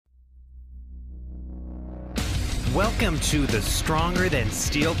Welcome to the Stronger Than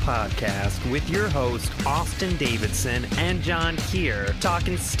Steel podcast with your host, Austin Davidson and John Keir,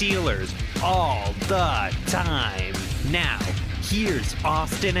 talking Steelers all the time. Now, here's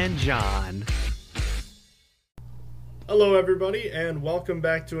Austin and John. Hello, everybody, and welcome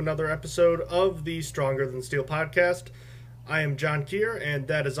back to another episode of the Stronger Than Steel podcast. I am John Keir, and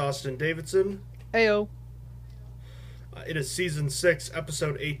that is Austin Davidson. Heyo. It is Season 6,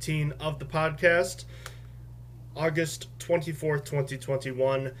 Episode 18 of the podcast. August 24th,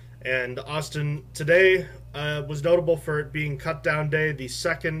 2021, and Austin, today was notable for it being cut down day, the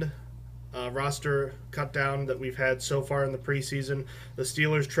second roster cut down that we've had so far in the preseason. The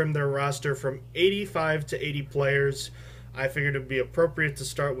Steelers trimmed their roster from 85 to 80 players. I figured it would be appropriate to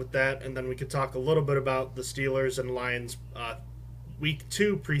start with that, and then we could talk a little bit about the Steelers and Lions Week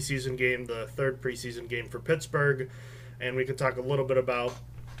 2 preseason game, the third preseason game for Pittsburgh, and we could talk a little bit about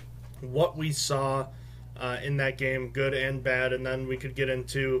what we saw in that game, good and bad, and then we could get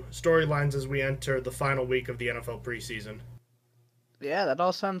into storylines as we enter the final week of the NFL preseason. Yeah, that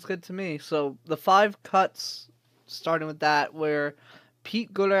all sounds good to me. So the 5 cuts, starting with that, were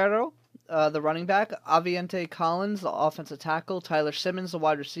Pete Guerrero, the running back, Aviante Collins, the offensive tackle, Tyler Simmons, the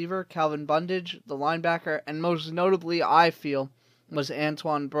wide receiver, Calvin Bundage, the linebacker, and most notably, I feel, was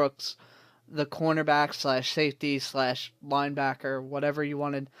Antoine Brooks, the cornerback slash safety slash linebacker, whatever you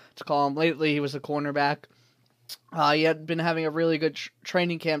wanted to call him. Lately, he was a cornerback. He had been having a really good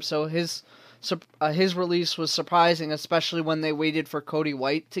training camp, so his release was surprising, especially when they waited for Cody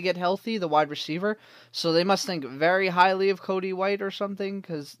White to get healthy, the wide receiver. So they must think very highly of Cody White or something,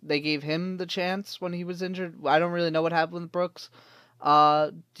 because they gave him the chance when he was injured. I don't really know what happened with Brooks.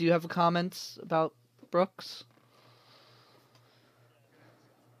 Do you have comments about Brooks?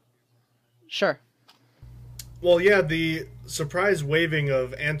 Sure. Well, yeah, the surprise waiving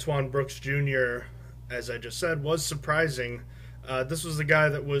of Antoine Brooks Jr., as I just said, was surprising. This was the guy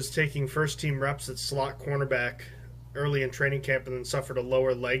that was taking first-team reps at slot cornerback early in training camp and then suffered a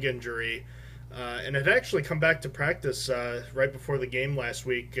lower leg injury. And had actually come back to practice right before the game last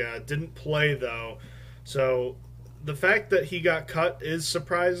week. Didn't play, though. So the fact that he got cut is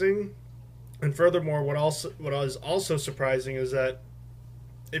surprising. And furthermore, what is also surprising is that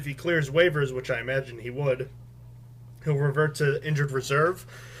if he clears waivers, which I imagine he would, he'll revert to injured reserve.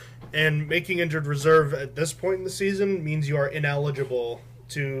 And making injured reserve at this point in the season means you are ineligible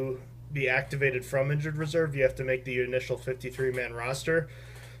to be activated from injured reserve. You have to make the initial 53-man roster.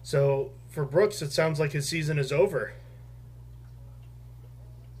 So for Brooks, it sounds like his season is over.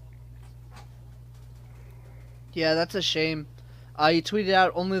 Yeah, that's a shame. You tweeted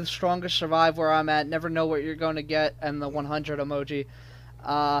out, "Only the strongest survive where I'm at. Never know what you're going to get," and the 100 emoji.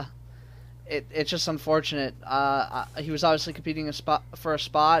 It's just unfortunate. He was obviously competing for a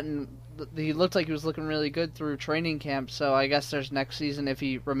spot, and he looked like he was looking really good through training camp. So I guess there's next season if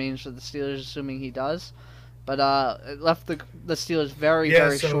he remains with the Steelers, assuming he does. But it left the Steelers very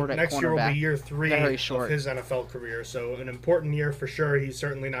short at cornerback. Next year will be year 3 of his NFL career. So an important year for sure. He's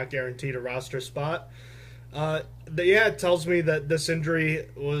certainly not guaranteed a roster spot. It tells me that this injury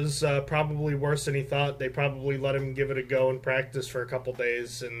was probably worse than he thought. They probably let him give it a go in practice for a couple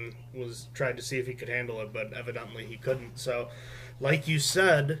days and tried to see if he could handle it, but evidently he couldn't. So, like you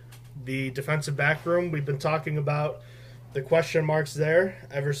said, the defensive back room, we've been talking about the question marks there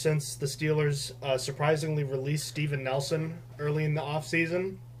ever since the Steelers surprisingly released Steven Nelson early in the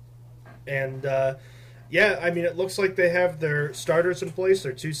offseason. And it looks like they have their starters in place,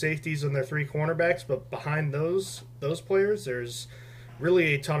 their 2 safeties and their 3 cornerbacks, but behind those players, there's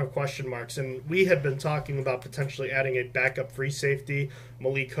really a ton of question marks. And we had been talking about potentially adding a backup free safety.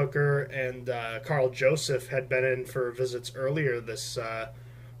 Malik Hooker and Carl Joseph had been in for visits earlier this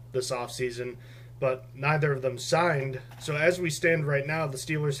offseason, but neither of them signed. So as we stand right now, the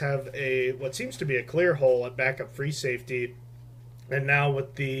Steelers have what seems to be a clear hole at backup free safety. And now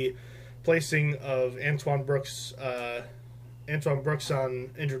with the placing of Antoine Brooks on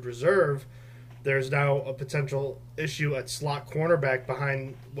injured reserve, there's now a potential issue at slot cornerback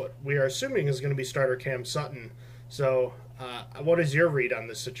behind what we are assuming is going to be starter Cam Sutton. So what is your read on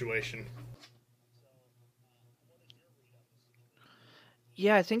this situation?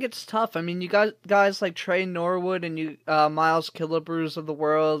 Yeah, I think it's tough. I mean, you got guys like Trey Norwood and you Miles Killebrews of the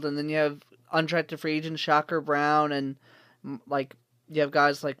world, and then you have undrafted free agent Shocker Brown, and you have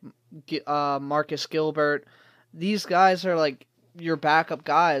guys like Marcus Gilbert. These guys are like your backup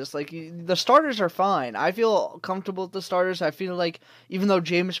guys. Like, the starters are fine. I feel comfortable with the starters. I feel like even though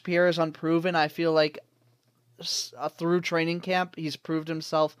James Pierre is unproven, I feel like through training camp he's proved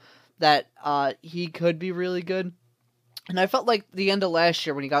himself that he could be really good. And I felt like the end of last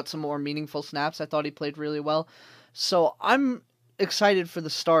year when he got some more meaningful snaps, I thought he played really well. So I'm excited for the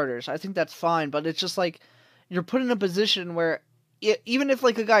starters. I think that's fine, but it's just like you're put in a position where even if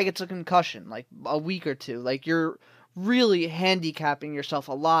like a guy gets a concussion, like a week or two, like you're really handicapping yourself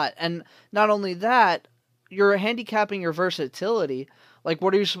a lot. And not only that, you're handicapping your versatility. Like,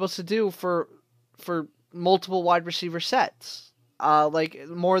 what are you supposed to do for multiple wide receiver sets? Like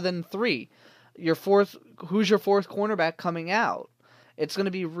more than three. Who's your fourth cornerback coming out? It's going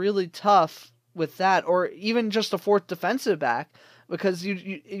to be really tough with that, or even just a fourth defensive back, because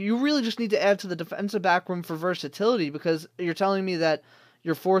you really just need to add to the defensive back room for versatility, because you're telling me that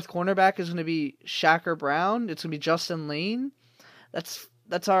your fourth cornerback is going to be Shakur Brown. It's going to be Justin Lane.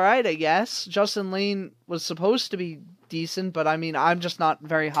 That's all right, I guess. Justin Lane was supposed to be decent, but I mean, I'm just not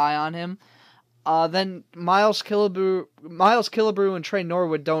very high on him. Then Miles Killebrew and Trey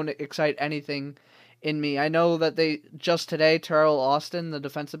Norwood don't excite anything in me. I know that they just today, Terrell Austin, the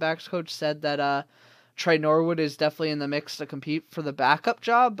defensive backs coach, said that Trey Norwood is definitely in the mix to compete for the backup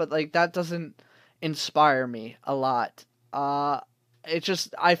job, but like that doesn't inspire me a lot. It's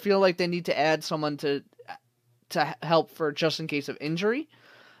just I feel like they need to add someone to help for just in case of injury,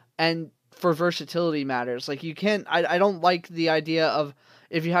 and for versatility matters. Like you can't. I don't like the idea of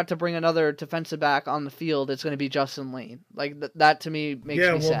if you have to bring another defensive back on the field, it's going to be Justin Lane. Like that to me makes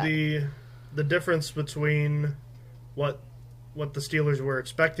me sad. The difference between what the Steelers were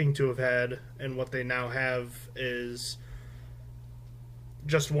expecting to have had and what they now have is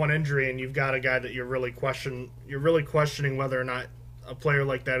just one injury, and you've got a guy that you're really questioning whether or not a player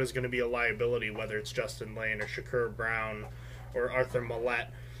like that is going to be a liability, whether it's Justin Lane or Shakur Brown or Arthur Millette.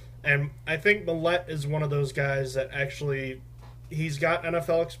 And I think Millette is one of those guys that actually he's got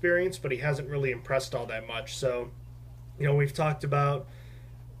NFL experience, but he hasn't really impressed all that much. So, we've talked about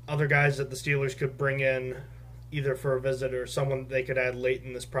other guys that the Steelers could bring in either for a visit or someone they could add late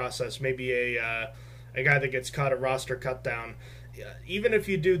in this process, maybe a guy that gets cut, a roster cut down. Even if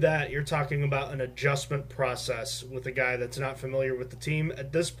you do that, you're talking about an adjustment process with a guy that's not familiar with the team.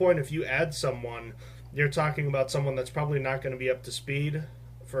 At this point, if you add someone, you're talking about someone that's probably not going to be up to speed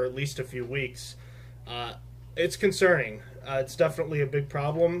for at least a few weeks. It's concerning. It's definitely a big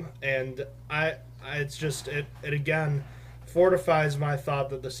problem, and it again fortifies my thought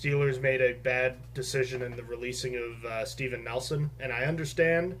that the Steelers made a bad decision in the releasing of Steven Nelson. And I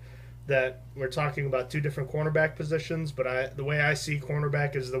understand that we're talking about two different cornerback positions, but the way I see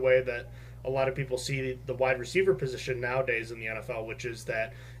cornerback is the way that a lot of people see the wide receiver position nowadays in the NFL, which is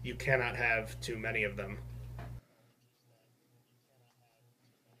that you cannot have too many of them.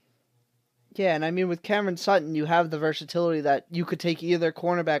 Yeah, and I mean with Cameron Sutton, you have the versatility that you could take either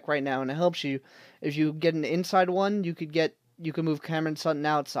cornerback right now, and it helps you. If you get an inside one, you can move Cameron Sutton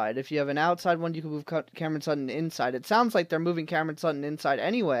outside. If you have an outside one, you can move Cameron Sutton inside. It sounds like they're moving Cameron Sutton inside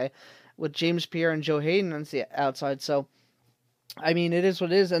anyway, with James Pierre and Joe Hayden on the outside. So, I mean, it is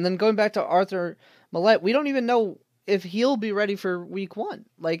what it is. And then going back to Arthur Millette, we don't even know if he'll be ready for week 1.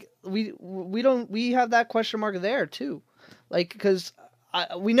 Like we have that question mark there too, like because.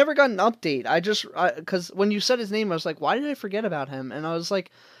 We never got an update. Because when you said his name, I was like, why did I forget about him? And I was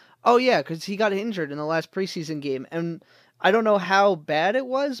like, oh yeah, because he got injured in the last preseason game. And I don't know how bad it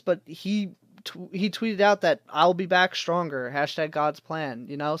was, but he tweeted out that I'll be back stronger, # God's plan,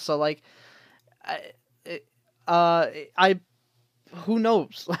 So like, who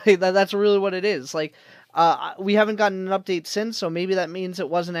knows? Like that's really what it is. Like, we haven't gotten an update since, so maybe that means it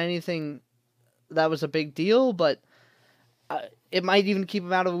wasn't anything that was a big deal, but it might even keep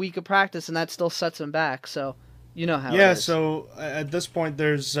him out of a week of practice, and that still sets him back. So, you know how it is. Yeah, so at this point,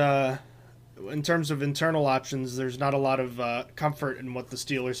 there's, in terms of internal options, there's not a lot of comfort in what the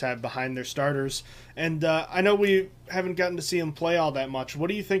Steelers have behind their starters. And I know we haven't gotten to see him play all that much. What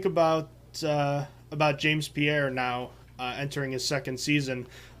do you think about James Pierre now entering his second season?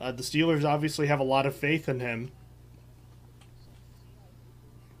 The Steelers obviously have a lot of faith in him.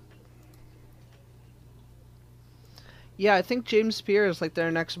 Yeah, I think James Pierre is like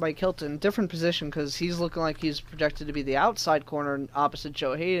their next Mike Hilton. Different position because he's looking like he's projected to be the outside corner opposite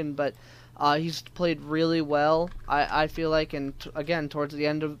Joe Hayden, but he's played really well, I feel like. And again, towards the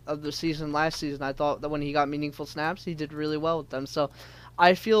end of the season last season, I thought that when he got meaningful snaps, he did really well with them. So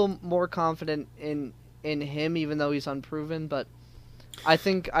I feel more confident in him, even though he's unproven. But I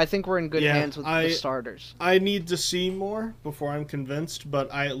think we're in good hands with the starters. I need to see more before I'm convinced,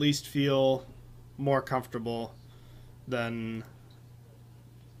 but I at least feel more comfortable than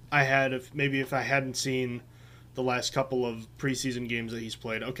I had if I hadn't seen the last couple of preseason games that he's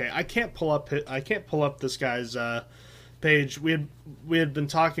played. Okay, I can't pull up this guy's page. We had been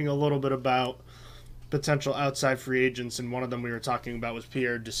talking a little bit about potential outside free agents, and one of them we were talking about was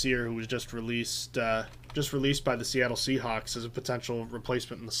Pierre Desir, who was just released by the Seattle Seahawks as a potential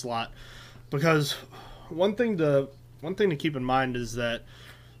replacement in the slot. Because one thing to keep in mind is that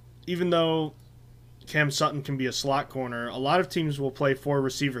even though Cam Sutton can be a slot corner, a lot of teams will play 4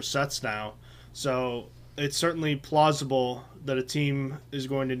 receiver sets now. So it's certainly plausible that the team is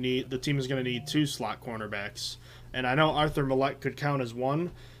going to need 2 slot cornerbacks. And I know Arthur Millette could count as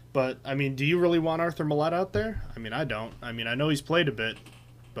one, but I mean, do you really want Arthur Millette out there? I mean, I don't. I mean, I know he's played a bit,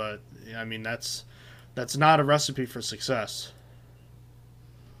 but I mean, that's not a recipe for success.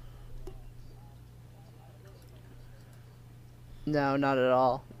 No, not at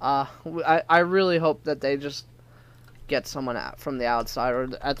all. I really hope that they just get someone out from the outside, or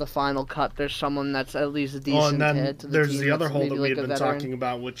at the final cut, there's someone that's at least a decent. Oh, and then hit to the there's team, the other hole that we like had been talking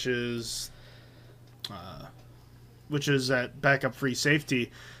about, which is at backup free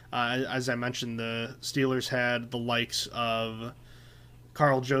safety. As I mentioned, the Steelers had the likes of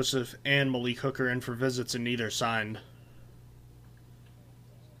Carl Joseph and Malik Hooker in for visits, and neither signed.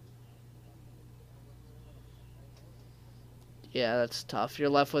 Yeah, that's tough. You're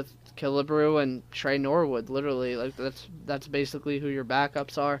left with Killebrew and Trey Norwood, literally. Like that's basically who your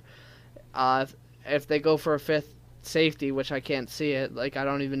backups are. If they go for a 5th safety, which I can't see it, like I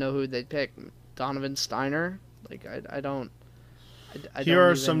don't even know who they'd pick. Donovan Steiner? Like I don't. Here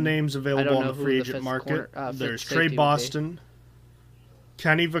are some names available on the free agent market. There's Trey Boston,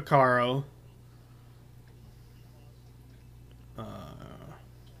 Kenny Vaccaro,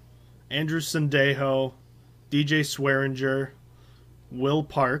 Andrew Sendejo, DJ Swearinger, Will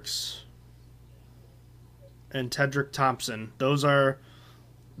Parks, and Tedrick Thompson. Those are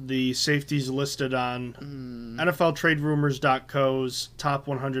the safeties listed on NFLTradeRumors.co's top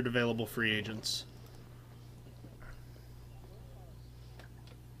 100 available free agents.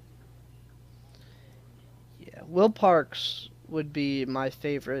 Yeah, Will Parks would be my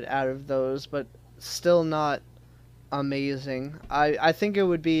favorite out of those, but still not amazing. I think it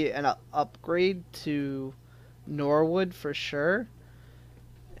would be an upgrade to Norwood for sure.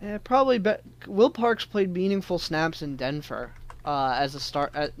 Will Parks played meaningful snaps in Denver as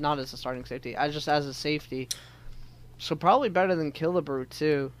a not as a starting safety, just as a safety. So probably better than Killebrew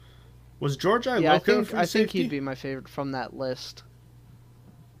too. Was George Iloka I think he'd be my favorite from that list.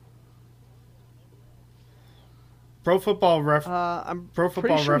 Pro Football I'm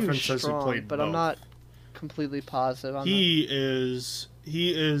Reference sure says he played but both. I'm not completely positive on He is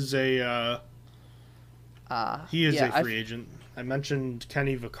a free agent. I mentioned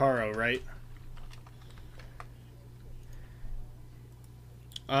Kenny Vaccaro, right?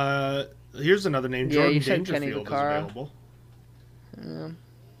 Here's another name. Jordan Dangerfield is available.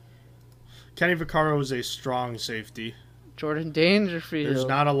 Kenny Vaccaro is a strong safety. Jordan Dangerfield. There's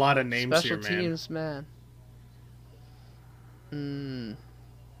not a lot of names Special here, man. teams, man.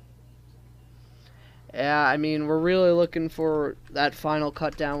 Yeah, I mean, we're really looking for that final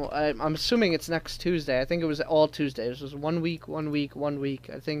cut down. I'm assuming it's next Tuesday. I think it was all Tuesdays. It was 1 week, 1 week, 1 week.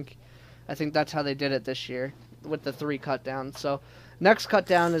 I think that's how they did it this year with the 3 cut downs. So next cut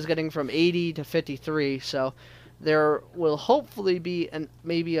down is getting from 80 to 53. So there will hopefully be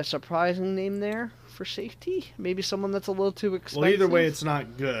maybe a surprising name there for safety. Maybe someone that's a little too expensive. Well, either way, it's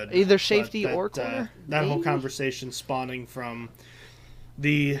not good. Either safety or corner. That whole conversation spawning from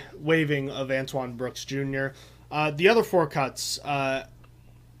the waiving of Antoine Brooks Jr. The other 4 cuts, none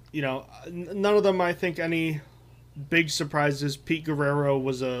of them I think any big surprises. Pete Guerrero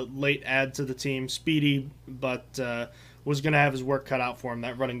was a late add to the team, speedy, but was going to have his work cut out for him.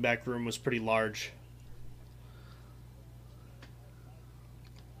 That running back room was pretty large.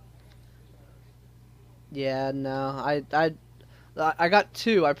 Yeah, no, I got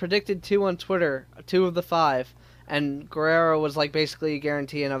 2. I predicted 2 on Twitter, 2 of the 5. And Guerrero was like basically a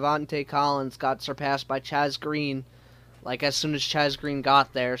guarantee, and Avante Collins got surpassed by Chaz Green, like as soon as Chaz Green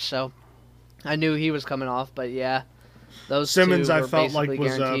got there. So I knew he was coming off, but yeah, those Simmons 2 were I felt like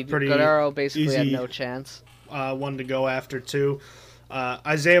was guaranteed. pretty Guerrero basically easy, had no chance. One to go after too.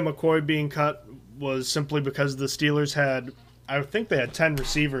 Isaiah McCoy being cut was simply because the Steelers had, I think they had 10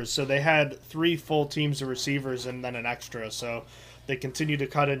 receivers, so they had 3 full teams of receivers and then an extra. So they continued to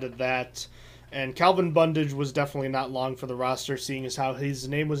cut into that. And Calvin Bundage was definitely not long for the roster, seeing as how his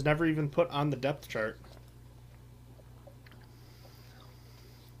name was never even put on the depth chart.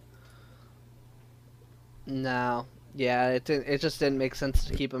 No, yeah, it just didn't make sense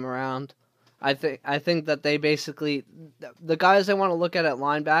to keep him around. I think that they basically, the guys they want to look at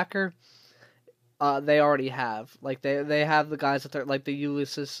linebacker, they already have. Like they have the guys that they're like the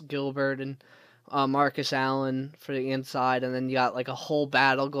Ulysses Gilbert and Marcus Allen for the inside, and then you got like a whole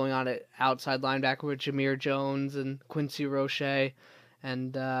battle going on at outside linebacker with Jameer Jones and Quincy Roche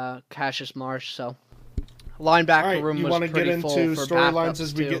and Cassius Marsh. So linebacker room was pretty full for backups. You want to get into storylines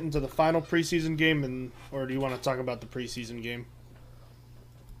as we too. get into the final preseason game, or do you want to talk about the preseason game?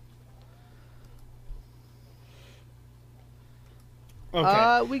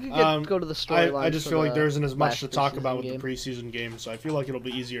 Okay. We could go to the storylines. I just feel like there isn't as much to talk about with game. the preseason game, so I feel like it'll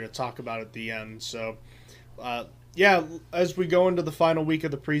be easier to talk about at the end. So, yeah, as we go into the final week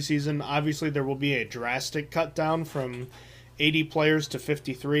of the preseason, obviously there will be a drastic cut down from 80 players to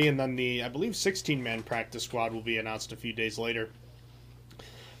 53, and then the, I believe, 16-man practice squad will be announced a few days later.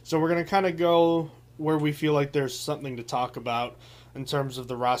 So we're going to kind of go where we feel like there's something to talk about in terms of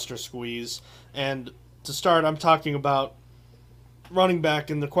the roster squeeze. And to start, I'm talking about running back,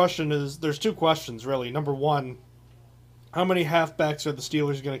 and the question is, there's two questions, really. Number one, how many halfbacks are the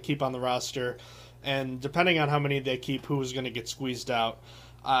Steelers going to keep on the roster? And depending on how many they keep, who is going to get squeezed out?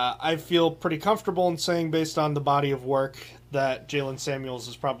 I feel pretty comfortable in saying, based on the body of work, that Jalen Samuels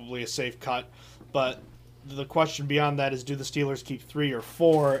is probably a safe cut. But the question beyond that is, do the Steelers keep 3 or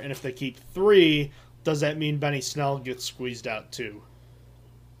 4? And if they keep 3, does that mean Benny Snell gets squeezed out too?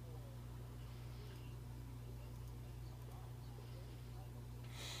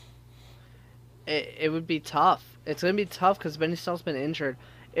 It would be tough. It's going to be tough because Benny Snell's been injured.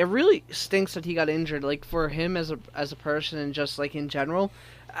 It really stinks that he got injured, like, for him as a person and just, like, in general.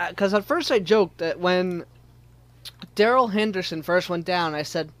 Because at first I joked that when Darrell Henderson first went down, I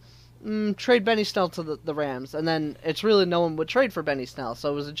said, trade Benny Snell to the Rams. And then it's really no one would trade for Benny Snell,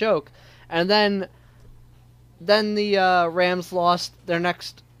 so it was a joke. And then the Rams lost their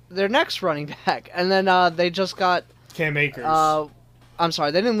next running back. And then they just got Cam Akers. I'm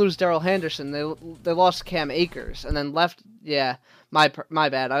sorry, they didn't lose Darrell Henderson. They lost Cam Akers and then left. Yeah, my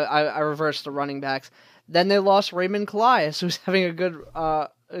bad. I reversed the running backs. Then they lost Raymond Calais, who's having a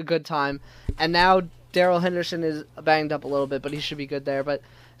good time, and now Darrell Henderson is banged up a little bit, but he should be good there. But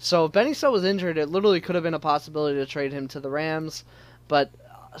so if Benny Snell was injured, it literally could have been a possibility to trade him to the Rams. But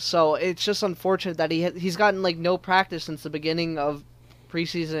so it's just unfortunate that he's gotten like no practice since the beginning of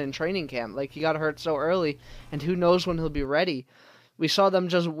preseason and training camp. Like, he got hurt so early, and who knows when he'll be ready. We saw them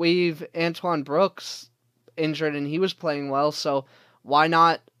just waive Antoine Brooks injured, and he was playing well. So why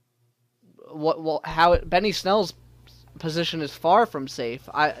not? Benny Snell's position is far from safe.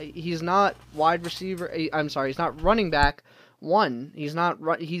 He's not wide receiver. I'm sorry, he's not running back 1. He's not.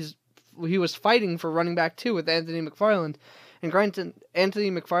 He was fighting for running back 2 with Anthony McFarland, and granted, Anthony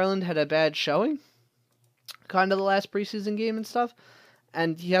McFarland had a bad showing, kind of the last preseason game and stuff,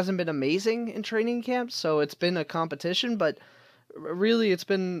 and he hasn't been amazing in training camp. So it's been a competition, but really, it's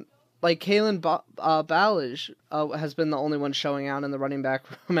been like Kalen Ballage has been the only one showing out in the running back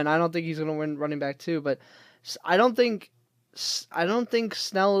room, and I don't think he's going to win running back 2. But I don't think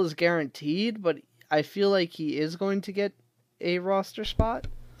Snell is guaranteed, but I feel like he is going to get a roster spot.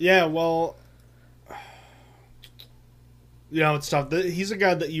 Yeah, well, it's tough. He's a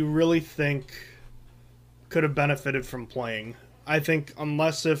guy that you really think could have benefited from playing. I think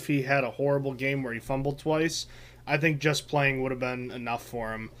unless if he had a horrible game where he fumbled twice, I think just playing would have been enough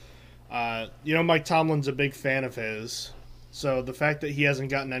for him. Mike Tomlin's a big fan of his, so the fact that he hasn't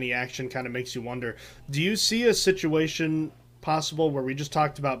gotten any action kind of makes you wonder. Do you see a situation possible where we just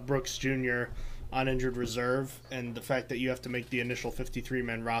talked about Brooks Jr. on injured reserve, and the fact that you have to make the initial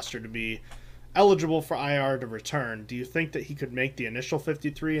 53-man roster to be eligible for IR to return? Do you think that he could make the initial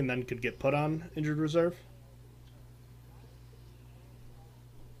 53 and then could get put on injured reserve?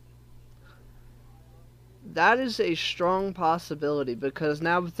 That is a strong possibility, because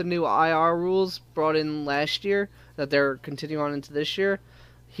now with the new IR rules brought in last year that they're continuing on into this year,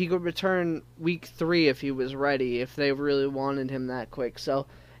 he could return week 3 if he was ready, if they really wanted him that quick. So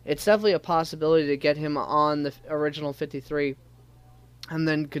it's definitely a possibility to get him on the original 53 and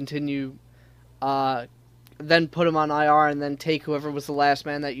then continue, then put him on IR and then take whoever was the last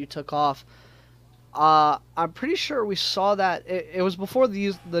man that you took off. I'm pretty sure we saw that. It was before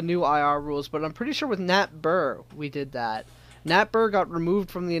the new IR rules, but I'm pretty sure with Nat Burr we did that. Nat Burr got removed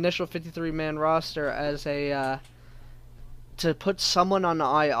from the initial 53-man roster as to put someone on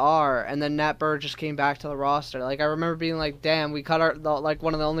IR, and then Nat Burr just came back to the roster. Like, I remember being like, damn, we cut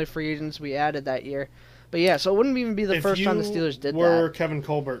one of the only free agents we added that year. But yeah, so it wouldn't even be the first time the Steelers did that. If you were Kevin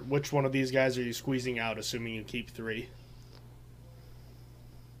Colbert, which one of these guys are you squeezing out, assuming you keep 3?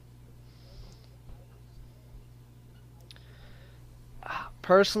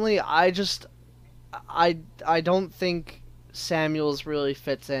 Personally, I don't think Samuels really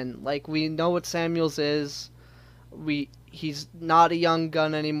fits in. Like, we know what Samuels is. He's not a young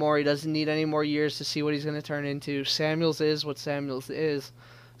gun anymore. He doesn't need any more years to see what he's going to turn into. Samuels is what Samuels is.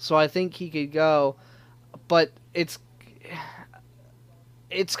 So I think he could go. But it's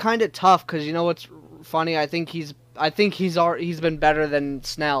kind of tough because you know what's funny? I think he's been better than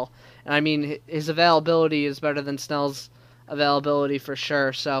Snell. And I mean, his availability is better than Snell's availability for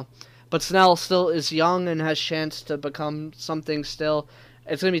sure. So, but Snell still is young and has chance to become something still.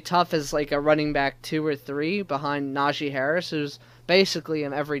 It's going to be tough as like a running back 2 or 3 behind Najee Harris, who's basically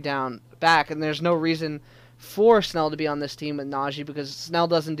an every down back. And there's no reason for Snell to be on this team with Najee because Snell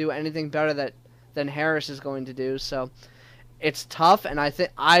doesn't do anything better than Harris is going to do. So it's tough, and I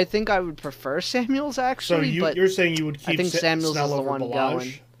think I would prefer Samuels actually. So you're saying you would keep I think Samuels Snell is the over one Ballage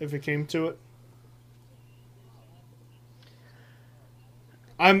going if it came to it?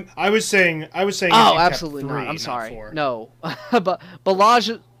 I was saying. Oh, if you absolutely kept 3, not. I'm sorry. 4. No, but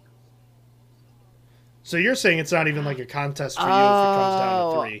Ballage. So you're saying it's not even like a contest for you if it comes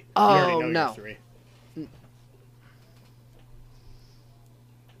down to 3. You already know no. you're 3.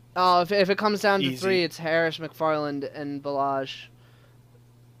 Oh, if it comes down to Easy. 3, it's Harris, McFarland, and Ballage.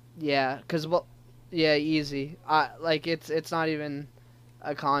 Yeah, easy. It's not even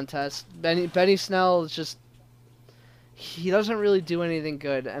a contest. Benny Snell is just he doesn't really do anything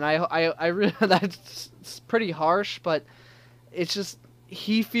good, and I really that's pretty harsh, but it's just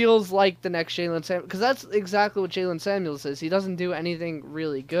he feels like the next Jalen Samuels because that's exactly what Jalen Samuels is. He doesn't do anything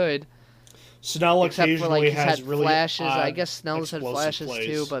really good. Snell Except for occasionally he's has had really flashes. odd, I guess Snell's had flashes plays.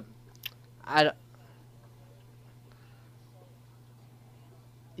 too, but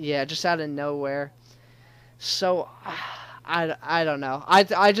just out of nowhere. So I don't know.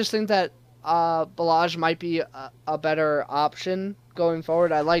 I just think that Ballage might be a better option going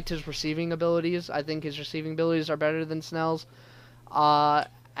forward. I liked his receiving abilities. I think his receiving abilities are better than Snell's.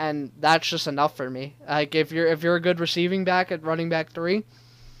 And that's just enough for me. Like if you're a good receiving back at running back 3,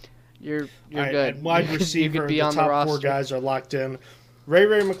 you're right, good. and wide receiver, you could be the on top the roster. 4 guys are locked in. Ray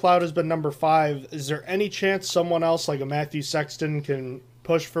McLeod has been number 5. Is there any chance someone else like a Matthew Sexton can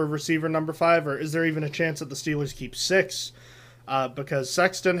push for receiver number 5, or is there even a chance that the Steelers keep 6? Because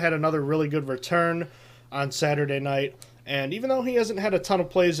Sexton had another really good return on Saturday night, and even though he hasn't had a ton of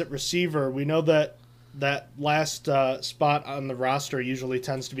plays at receiver, we know that last spot on the roster usually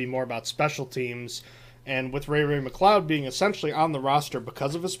tends to be more about special teams. And with Ray McLeod being essentially on the roster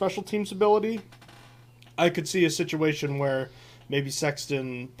because of his special teams ability, I could see a situation where maybe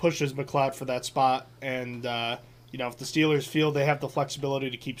Sexton pushes McLeod for that spot. And, if the Steelers feel they have the flexibility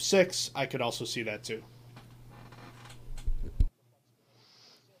to keep 6, I could also see that too.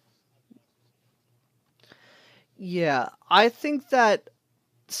 Yeah, I think that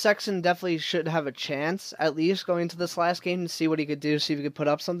Sexton definitely should have a chance, at least going into this last game, to see what he could do, see if he could put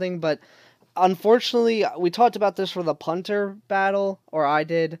up something. But unfortunately, we talked about this for the punter battle, or I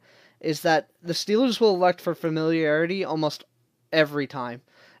did, is that the Steelers will elect for familiarity almost every time,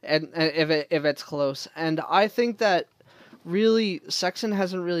 and if it's close. And I think that really Sexton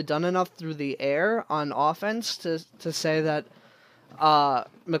hasn't really done enough through the air on offense to say that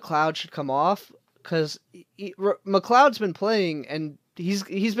McLeod should come off, because McLeod's been playing and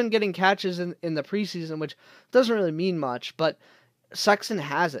he's been getting catches in the preseason, which doesn't really mean much, but Sexton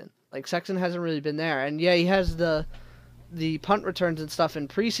hasn't. Like, Sexton hasn't really been there. And yeah, he has the punt returns and stuff in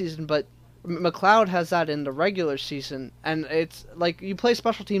preseason, but McLeod has that in the regular season. And it's like you play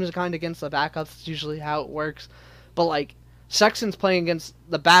special teams kind of against the backups. It's usually how it works. But like Sexton's playing against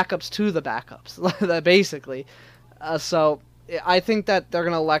the backups to the backups, basically. So I think that they're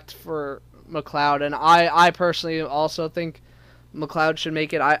going to elect for McLeod. And I personally also think McLeod should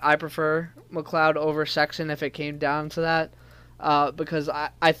make it. I prefer McLeod over Sexton if it came down to that. Because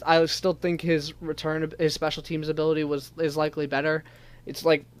I still think his special teams ability is likely better. It's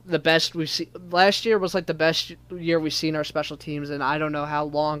like the best we've seen. Last year was like the best year we've seen our special teams, and I don't know how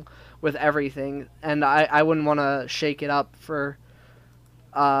long with everything. And I wouldn't want to shake it up for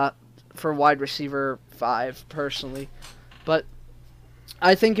wide receiver 5 personally. But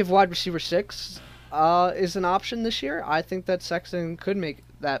I think if wide receiver 6 is an option this year, I think that Sexton could make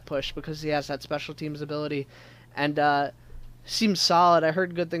that push because he has that special teams ability, and seems solid. I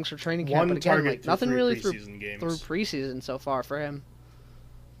heard good things for training camp, but again, like nothing really through preseason so far for him.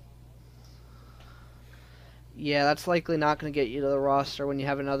 Yeah, that's likely not going to get you to the roster when you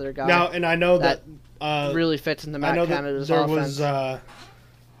have another guy. Now, and I know that really fits into Matt Canada's offense.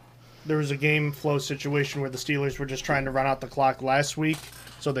 There was a game flow situation where the Steelers were just trying to run out the clock last week,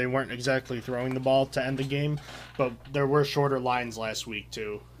 so they weren't exactly throwing the ball to end the game. But there were shorter lines last week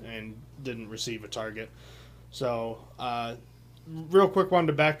too, and didn't receive a target. So real quick one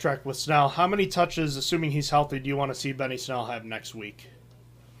to backtrack with Snell. How many touches, assuming he's healthy, do you want to see Benny Snell have next week?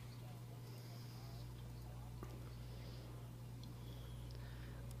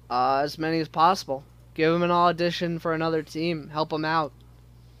 As many as possible. Give him an audition for another team. Help him out.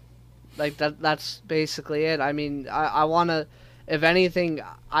 Like, that's basically it. I mean, I want to... If anything,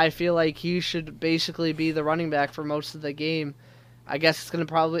 I feel like he should basically be the running back for most of the game. I guess it's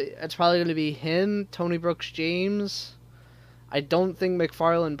probably going to be him, Tony Brooks-James. I don't think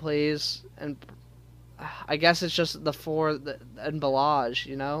McFarland plays, and I guess it's just the four and Balaj,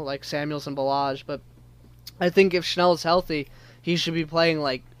 you know, like Samuels and Balaj. But I think if Schnell is healthy, he should be playing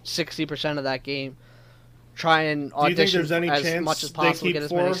like 60% of that game. Try and audition as much as possible, get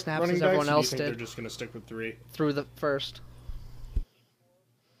as many snaps as everyone else did. They're just going to stick with 3 through the first.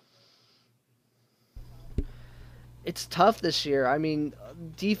 It's tough this year. I mean,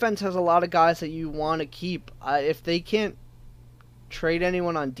 defense has a lot of guys that you want to keep. If they can't trade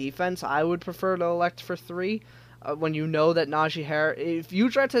anyone on defense, I would prefer to elect for 3. When you know that Najee Harris, if you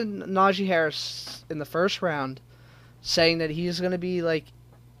drafted Najee Harris in the first round, saying that he's going to be a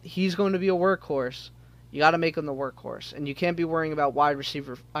workhorse, you got to make him the workhorse, and you can't be worrying about wide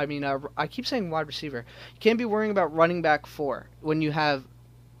receiver. I mean, I keep saying wide receiver. You can't be worrying about running back 4 when you have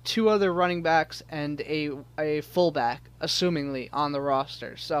 2 other running backs and a fullback, assumingly, on the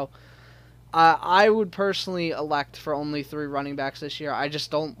roster. So, I would personally elect for only 3 running backs this year. I just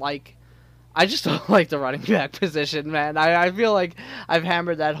don't like the running back position, man. I feel like I've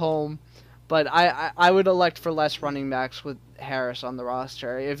hammered that home, but I would elect for less running backs with Harris on the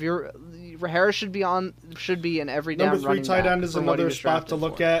roster. Harris should be in every down running back. Number 3 tight end is another spot to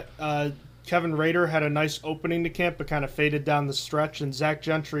look at. Kevin Rader had a nice opening to camp, but kind of faded down the stretch. And Zach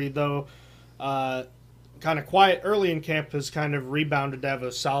Gentry, though kind of quiet early in camp, has kind of rebounded to have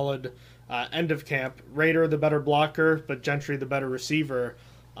a solid end of camp. Rader, the better blocker, but Gentry, the better receiver.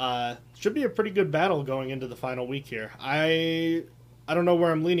 Should be a pretty good battle going into the final week here. I don't know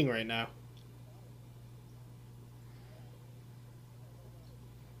where I'm leaning right now.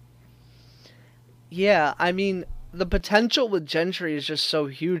 Yeah, I mean, the potential with Gentry is just so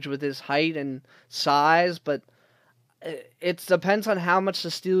huge with his height and size, but it depends on how much the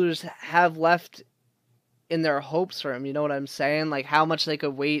Steelers have left in their hopes for him. You know what I'm saying? Like, how much they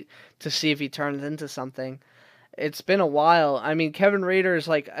could wait to see if he turns into something. It's been a while. I mean, Kevin Rader is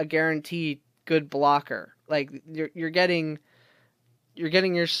like a guaranteed good blocker. Like, you're getting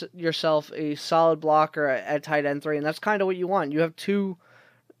yourself a solid blocker at tight end 3, and that's kind of what you want. You have 2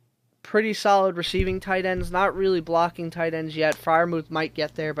 pretty solid receiving tight ends, not really blocking tight ends yet. Freiermuth might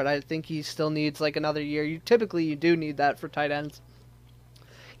get there, but I think he still needs like another year. You do need that for tight ends.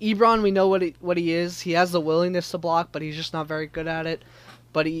 Ebron, we know what he is. He has the willingness to block, but he's just not very good at it.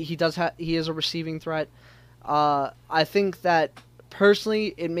 But he is a receiving threat. I think that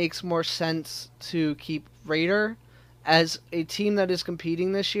personally it makes more sense to keep Rader as a team that is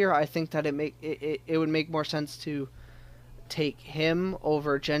competing this year. I think that it would make more sense to take him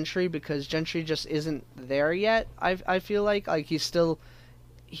over Gentry, because Gentry just isn't there yet. I feel like we're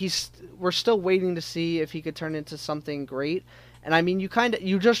still waiting to see if he could turn into something great. And I mean, you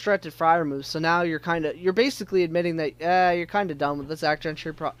just drafted Freiermuth, so now you're basically admitting that you're kind of done with the Zach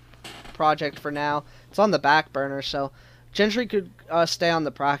Gentry project for now. It's on the back burner, so Gentry could stay on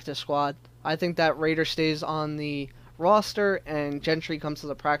the practice squad. I think that Rader stays on the roster and Gentry comes to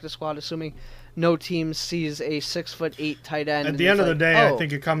the practice squad, assuming no team sees a 6'8" tight end. At the end of the day, I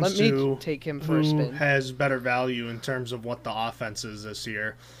think it comes to take him for a spin. Who has better value in terms of what the offense is this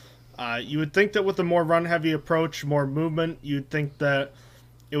year. You would think that with a more run-heavy approach, more movement, you'd think that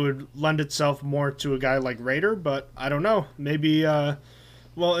it would lend itself more to a guy like Rader, but I don't know. Maybe, and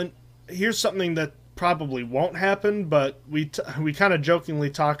here's something that probably won't happen, but we kind of jokingly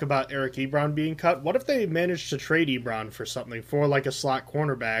talk about Eric Ebron being cut. What if they managed to trade Ebron for something, for like a slot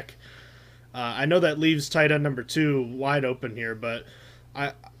cornerback? I know that leaves tight end number 2 wide open here, but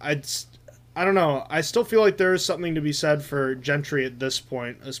I don't know. I still feel like there is something to be said for Gentry at this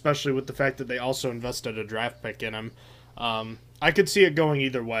point, especially with the fact that they also invested a draft pick in him. I could see it going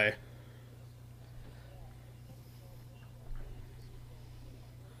either way.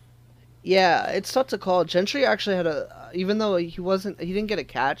 Yeah, it's tough to call. Gentry actually had even though he didn't get a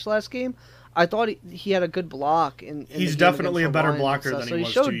catch last game, I thought he had a good block. He's definitely a better blocker than he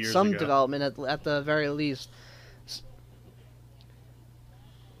was 2 years ago. So he showed some development at the very least.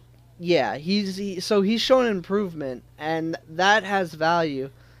 Yeah, he's shown improvement, and that has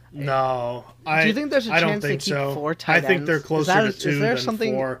value. No, do you think there's a chance they keep 4 tight ends? I think they're closer to 2 than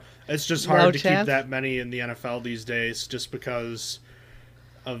 4. It's just hard to keep that many in the NFL these days, just because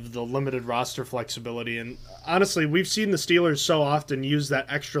of the limited roster flexibility. And honestly, we've seen the Steelers so often use that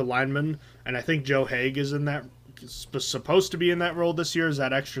extra lineman, and I think Joe Haeg is supposed to be in that role this year as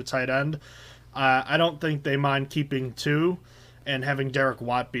that extra tight end. I don't think they mind keeping two and having Derek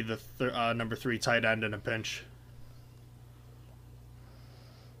Watt be the number 3 tight end in a pinch.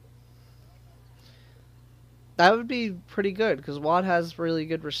 That would be pretty good because Watt has really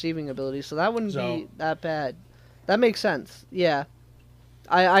good receiving ability, so that wouldn't be that bad. That makes sense. Yeah,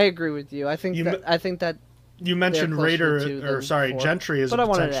 I agree with you. I think that you mentioned Gentry is a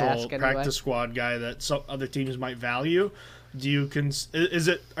potential practice anyway. Squad guy that some other teams might value.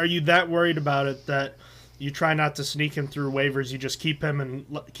 Are you that worried about it that you try not to sneak him through waivers? You just keep him and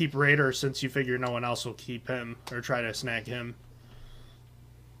keep Rader since you figure no one else will keep him or try to snag him.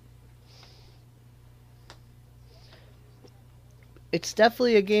 It's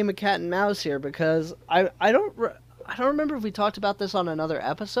definitely a game of cat and mouse here because I don't remember if we talked about this on another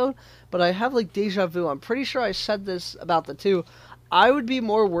episode, but I have like deja vu. I'm pretty sure I said this about the two. I would be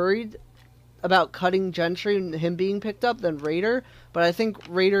more worried about cutting Gentry and him being picked up than Rader, but I think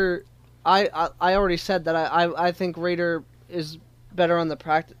Rader. I already said that I think Rader is better on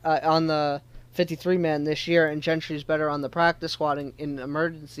the 53 man this year, and Gentry's better on the practice squad in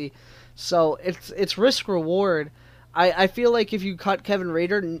emergency. So it's risk reward. I feel like if you cut Kevin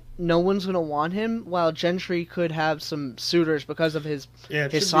Rader, no one's going to want him, while Gentry could have some suitors because of his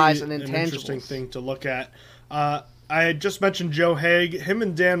size and intangibles. An interesting thing to look at. I just mentioned Joe Haeg. Him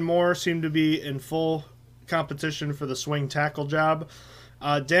and Dan Moore seem to be in full competition for the swing tackle job.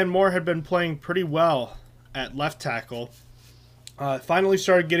 Dan Moore had been playing pretty well at left tackle. Finally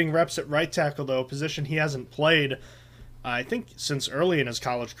started getting reps at right tackle, though, a position he hasn't played, I think, since early in his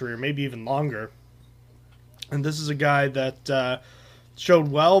college career, maybe even longer. And this is a guy that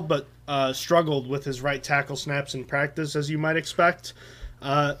showed well, but struggled with his right tackle snaps in practice, as you might expect.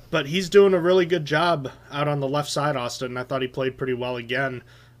 But he's doing a really good job out on the left side, Austin. I thought he played pretty well again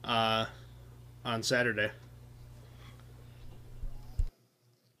on Saturday.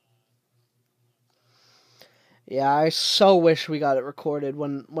 Yeah, I so wish we got it recorded.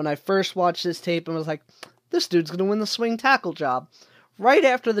 When I first watched this tape and was like, this dude's going to win the swing tackle job. Right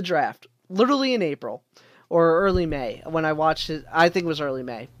after the draft, literally in April. Or early May, when I watched it. I think it was early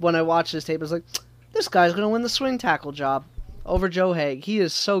May. When I watched this tape, I was like, this guy's going to win the swing tackle job over Joe Haeg. He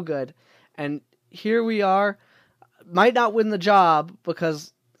is so good. And here we are. Might not win the job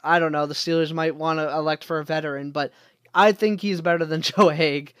because, I don't know, the Steelers might want to elect for a veteran, but I think he's better than Joe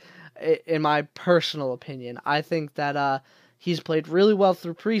Haeg, in my personal opinion. I think that he's played really well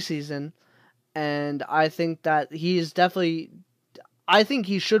through preseason, and I think that he's definitely... I think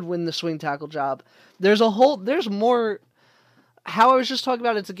he should win the swing tackle job. There's more. How I was just talking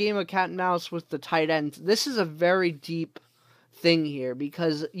about, it's a game of cat and mouse with the tight ends. This is a very deep thing here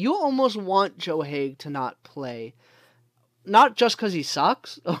because you almost want Joe Haeg to not play. Not just because he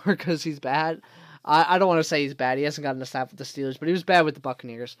sucks or because he's bad. I don't want to say he's bad. He hasn't gotten a snap with the Steelers, but he was bad with the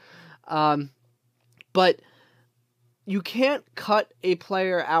Buccaneers. But you can't cut a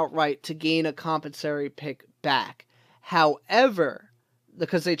player outright to gain a compensatory pick back. However,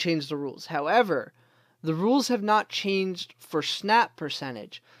 because they changed the rules. However, the rules have not changed for snap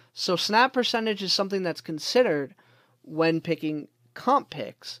percentage. So snap percentage is something that's considered when picking comp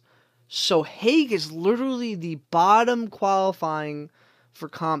picks. So Haeg is literally the bottom qualifying for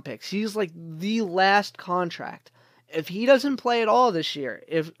comp picks. He's like the last contract. If he doesn't play at all this year,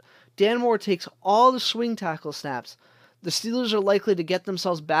 if Dan Moore takes all the swing tackle snaps, the Steelers are likely to get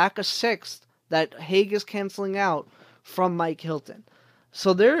themselves back a sixth that Haeg is canceling out from Mike Hilton.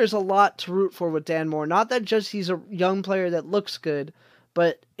 So there is a lot to root for with Dan Moore. Not that just he's a young player that looks good,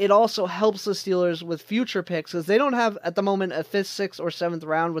 but it also helps the Steelers with future picks because they don't have, at the moment, a 5th, 6th, or 7th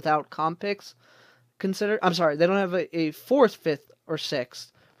round without comp picks considered. I'm sorry, they don't have a 4th, 5th, or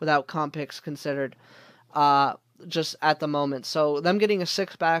 6th without comp picks considered just at the moment. So them getting a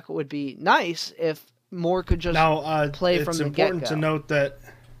 6th back would be nice if Moore could just play from the get-go. It's important to note that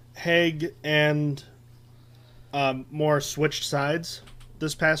Haeg and Moore switched sides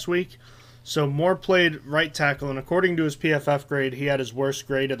this past week. So Moore played right tackle, and according to his PFF grade, he had his worst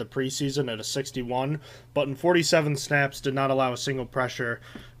grade of the preseason at a 61, but in 47 snaps did not allow a single pressure.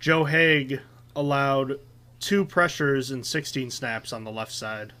 Joe Haeg allowed 2 pressures in 16 snaps on the left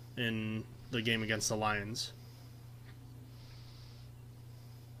side in the game against the Lions.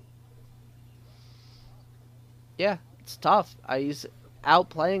 Yeah, it's tough. He's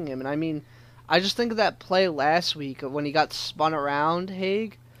outplaying him, and I mean, I just think of that play last week when he got spun around,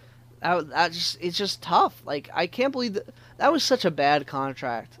 Haeg. It's just tough. Like, I can't believe that was such a bad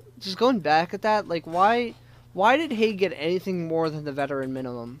contract. Just going back at that, like, why Why did Haig get anything more than the veteran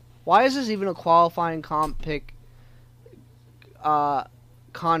minimum? Why is this even a qualifying comp pick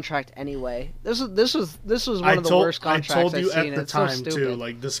contract anyway? This was one of the worst contracts I told you I've seen. at the It's time so stupid. too.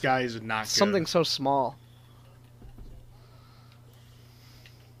 Like, this guy is not good. Something so small.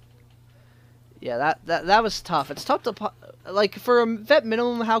 Yeah, that was tough. It's tough to like for a vet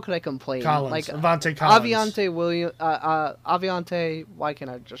minimum. How could I complain? Collins, Like Avante Collins, Aviante William, Aviante. Why can't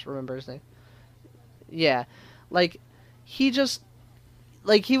I just remember his name? Yeah, like he just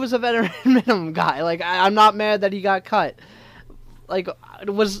like he was a veteran minimum guy. Like I'm not mad that he got cut. Like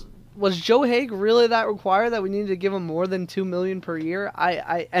was Joe Haig really that required that we needed to give him more than $2 million per year?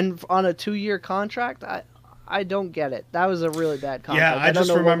 And on a 2-year contract, I don't get it. That was a really bad contract. Yeah, I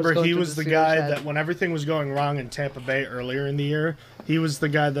just remember he was the guy head. that when everything was going wrong in Tampa Bay earlier in the year, he was the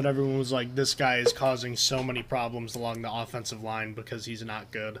guy that everyone was like, this guy is causing so many problems along the offensive line because he's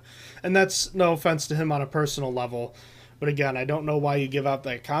not good. And that's no offense to him on a personal level. But again, I don't know why you give out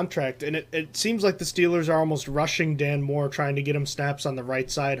that contract. And it seems like the Steelers are almost rushing Dan Moore, trying to get him snaps on the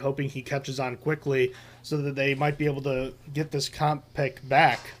right side, hoping he catches on quickly so that they might be able to get this comp pick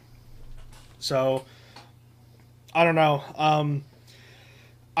back. So I don't know.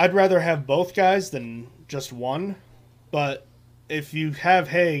 I'd rather have both guys than just one. But if you have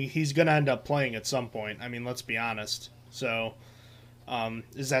Haig, he's going to end up playing at some point. I mean, let's be honest. So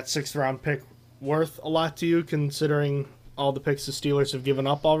is that 6th round pick worth a lot to you, considering all the picks the Steelers have given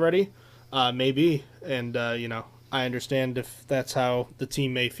up already? Maybe. And, I understand if that's how the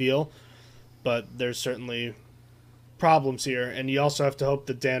team may feel. But there's certainly problems here, and you also have to hope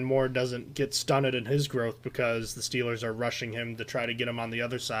that Dan Moore doesn't get stunted in his growth because the Steelers are rushing him to try to get him on the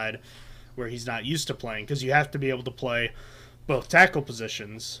other side where he's not used to playing, because you have to be able to play both tackle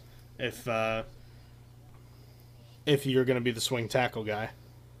positions if you're going to be the swing tackle guy.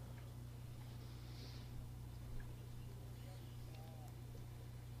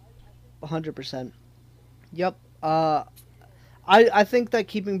 %100. Yep. I think that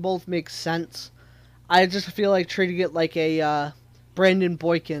keeping both makes sense. I just feel like treating it like a Brandon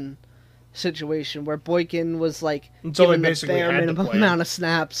Boykin situation, where Boykin was like Until given he the basically bare had to minimum play. amount of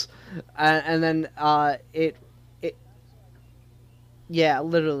snaps, and then yeah,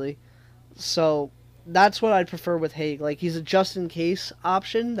 literally. So that's what I'd prefer with Haig. Like, he's a just in case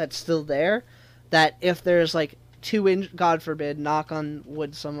option that's still there. That if there's like God forbid, knock on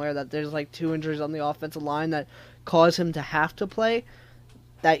wood somewhere, that there's like 2 injuries on the offensive line that cause him to have to play,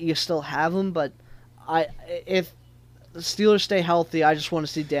 that you still have him. But if the Steelers stay healthy, I just want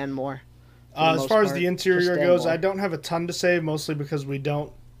to see Dan Moore. As far as the interior goes, Moore. I don't have a ton to say, mostly because we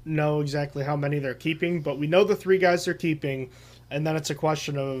don't know exactly how many they're keeping, but we know the 3 guys they're keeping, and then it's a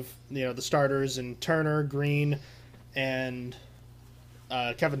question of the starters and Turner, Green, and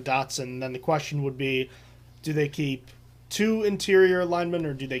Kevin Dotson. Then the question would be, do they keep 2 interior linemen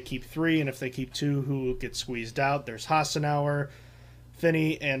or do they keep 3? And if they keep 2, who gets squeezed out? There's Hassenauer,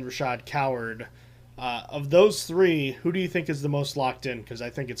 Finney, and Rashad Coward. Of those 3, who do you think is the most locked in? Because I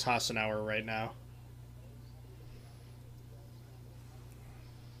think it's Hassenauer right now.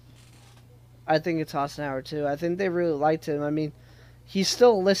 I think it's Hassenauer too. I think they really liked him. I mean, he's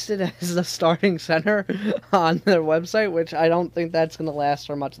still listed as the starting center on their website, which I don't think that's going to last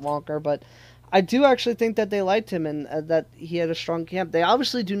for much longer. But I do actually think that they liked him and that he had a strong camp. They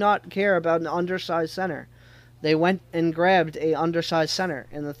obviously do not care about an undersized center. They went and grabbed a undersized center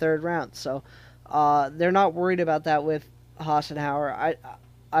in the 3rd round. So they're not worried about that with Hassenauer.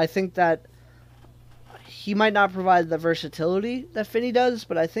 I think that he might not provide the versatility that Finney does,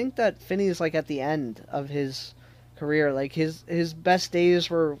 but I think that Finney is like at the end of his career. Like his best days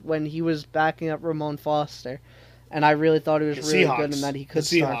were when he was backing up Ramon Foster, and I really thought he was really good and that he could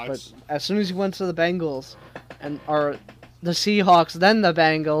start. But as soon as he went to the Bengals, or the Seahawks, then the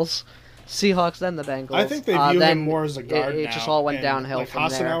Bengals. I think they view him more as a guard now. It just all went downhill like from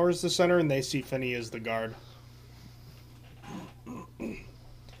there. Hassenauer is the center, and they see Finney as the guard.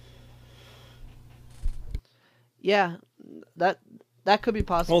 Yeah, that could be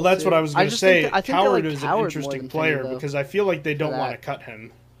possible. Well, that's too. what I was going to say. I think Coward like is Coward an interesting player Finney, because I feel like they don't want to cut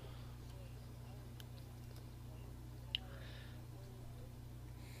him.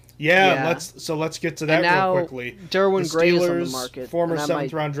 Yeah, let's get to that real quickly. Derwin Gray is on the Steelers' market. Former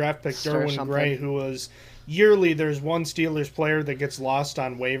 7th round draft pick Derwin Gray, who was yearly. There's one Steelers player that gets lost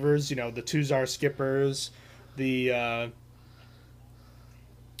on waivers. The Tuzar Skippers, the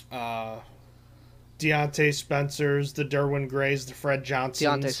Deontay Spencers, the Derwin Grays, the Fred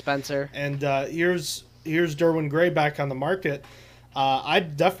Johnsons. Deontay Spencer. And here's Derwin Gray back on the market.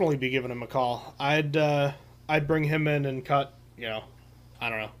 I'd definitely be giving him a call. I'd bring him in and cut, I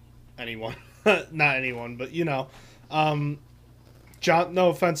don't know, anyone. not anyone, but John. No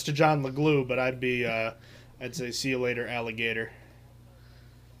offense to John LeGlue, but I'd say see you later, alligator.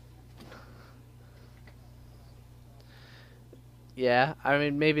 Yeah, I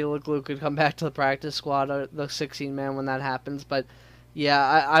mean, maybe LeGlue could come back to the practice squad, or the 16-man when that happens. But, yeah,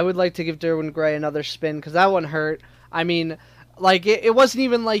 I would like to give Derwin Gray another spin, because that one hurt. I mean, like, it wasn't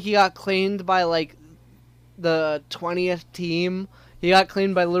even like he got claimed by, like, the 20th team. He got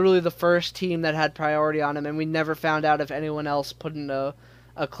claimed by literally the first team that had priority on him, and we never found out if anyone else put in a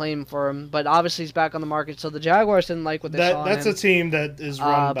claim for him. But obviously he's back on the market, so the Jaguars didn't like what they saw in him. That's a team that is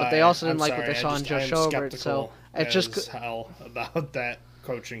run by... But they also didn't like what they saw in Joe Schobert, so... It's just hell about that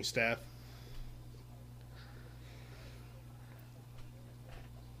coaching staff.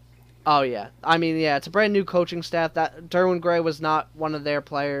 Oh yeah, I mean it's a brand new coaching staff. That Derwin Gray was not one of their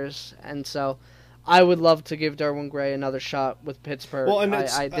players, and so I would love to give Derwin Gray another shot with Pittsburgh. Well, and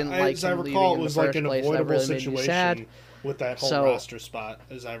I didn't like as I him recall, leaving it was in the like first an place. That avoidable really made me sad. situation with that whole roster spot,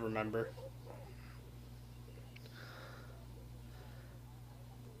 as I remember.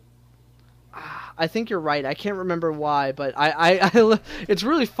 I think you're right. I can't remember why, but it's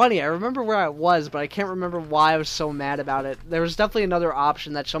really funny. I remember where I was, but I can't remember why I was so mad about it. There was definitely another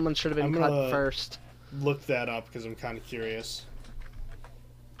option that someone should have been cut first. Look that up because I'm kind of curious.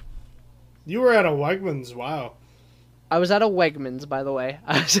 You were at a Wegmans, wow. I was at a Wegmans, by the way.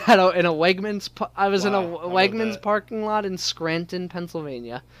 I was in a Wegmans. I was in a Wegmans parking lot in Scranton,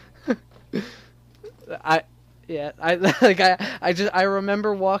 Pennsylvania. I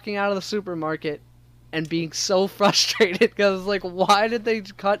remember walking out of the supermarket and being so frustrated because like, why did they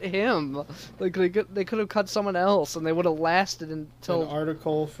cut him? Like they could have cut someone else and they would have lasted until. An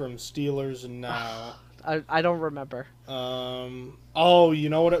article from Steelers Now. I don't remember. Oh, you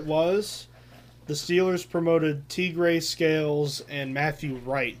know what it was? The Steelers promoted T. Gray Scales and Matthew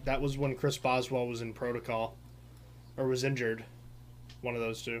Wright. That was when Chris Boswell was in protocol, or was injured. One of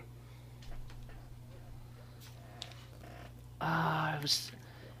those two.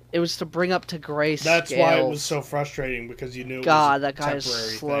 It was to bring up to Gray Scales. That's why it was so frustrating, because you knew it was a that guy is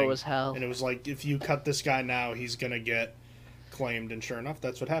slow thing. As hell. And it was like, if you cut this guy now, he's going to get claimed. And sure enough,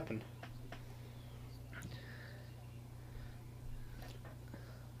 that's what happened.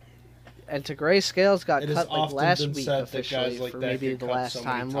 And to Gray Scales got cut like last week said officially, that guys like for that maybe the last so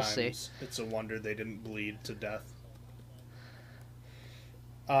time. We'll see. It's a wonder they didn't bleed to death.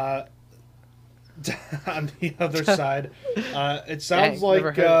 On the other side, it sounds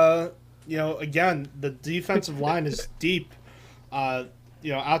like again, the defensive line is deep.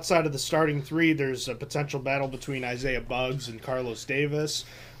 Outside of the starting three, there's a potential battle between Isaiah Buggs and Carlos Davis.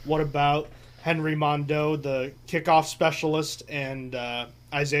 What about Henry Mondeau, the kickoff specialist, and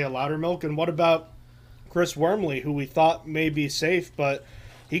Isaiah Loudermilk? And what about Chris Wormley, who we thought may be safe, but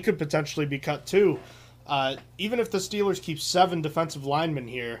he could potentially be cut too? Even if the Steelers keep 7 defensive linemen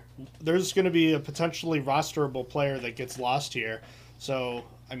here, there's going to be a potentially rosterable player that gets lost here. So,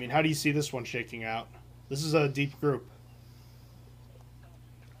 I mean, how do you see this one shaking out? This is a deep group.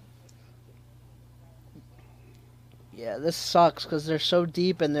 Yeah, this sucks because they're so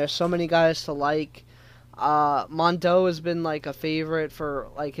deep and there's so many guys to like. Mondeau has been like a favorite for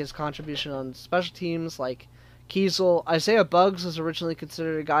like his contribution on special teams, like Kiesel. Isaiah Buggs was originally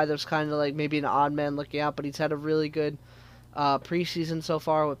considered a guy that was kind of like maybe an odd man looking out, but he's had a really good preseason so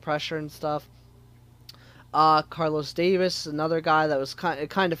far with pressure and stuff. Carlos Davis, another guy that was it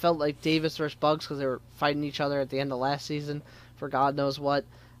kind of felt like Davis versus Buggs because they were fighting each other at the end of last season for God knows what.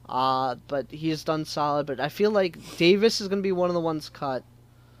 But he's done solid. But I feel like Davis is going to be one of the ones cut.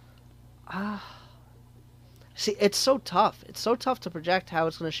 See, it's so tough. It's so tough to project how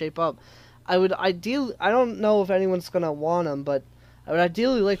it's going to shape up. I don't know if anyone's going to want him, but I would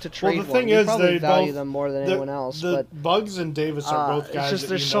ideally like to trade one. The thing you is, probably they value them more than anyone else. The but Buggs and Davis are both guys it's just, that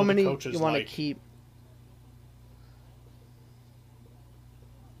there's so many the coaches you want like. to keep.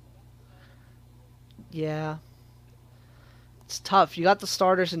 Yeah. It's tough. You got the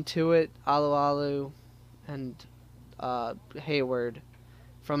starters in Tuitt, Alu, and Hayward.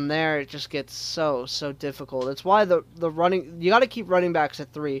 From there, it just gets so difficult. It's why the running... You got to keep running backs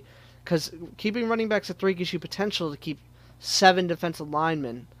at 3. Because keeping running backs at 3 gives you potential to keep 7 defensive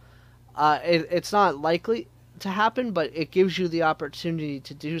linemen. It's not likely to happen, but it gives you the opportunity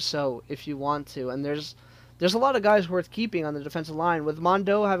to do so if you want to. And there's a lot of guys worth keeping on the defensive line. With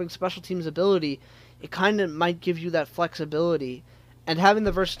Mondeau having special teams ability, it kind of might give you that flexibility. And having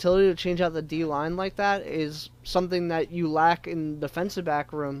the versatility to change out the D-line like that is something that you lack in defensive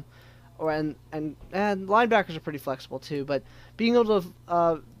back room and linebackers are pretty flexible too, but being able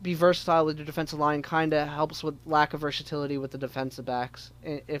to be versatile with your defensive line kind of helps with lack of versatility with the defensive backs,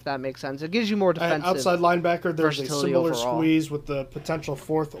 if that makes sense. It gives you more defensive outside linebacker, there's a similar overall. squeeze with the potential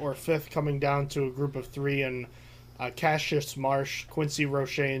fourth or fifth coming down to a group of three and Cassius Marsh, Quincy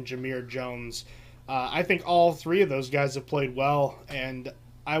Roche, and Jameer Jones. I think all three of those guys have played well, and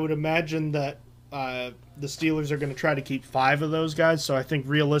I would imagine that the Steelers are going to try to keep 5 of those guys, so I think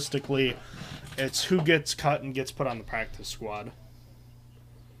realistically it's who gets cut and gets put on the practice squad.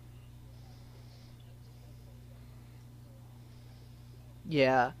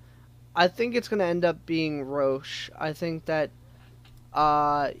 Yeah, I think it's going to end up being Roche. I think that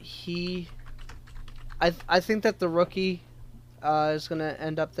I think that the rookie is going to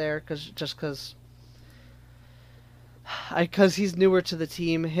end up there because he's newer to the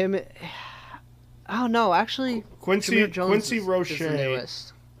team. Oh no, actually, Quincy Roche Roche is the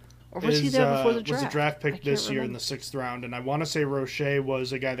newest. Or was he there before the draft? Was a draft pick this year in the 6th round, and I want to say Roche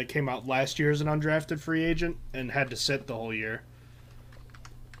was a guy that came out last year as an undrafted free agent and had to sit the whole year.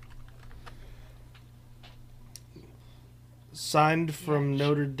 Signed from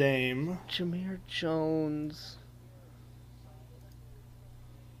Notre Dame. Jameer Jones.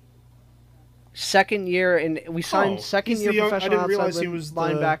 2nd year, and we signed second year professional outside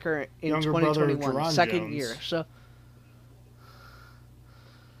linebacker in 2021. Jerron Second Jones. year, so.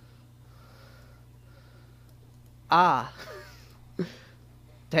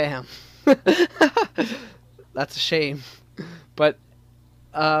 Damn. That's a shame. But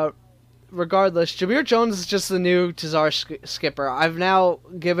regardless, Jameer Jones is just the new Tazar Skipper. I've now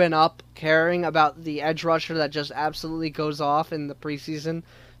given up caring about the edge rusher that just absolutely goes off in the preseason,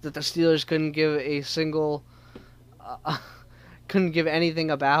 that the Steelers couldn't give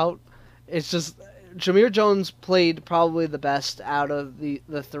anything about. It's just Jameer Jones played probably the best out of the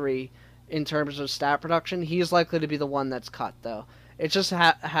 3 in terms of stat production. He's likely to be the one that's cut, though. It's just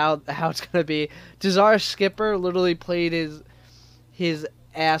how it's going to be. Tazar Skipper literally played his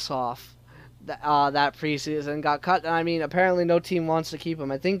ass off that preseason, got cut. I mean, apparently no team wants to keep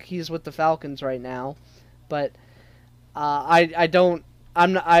him. I think he's with the Falcons right now, but I'm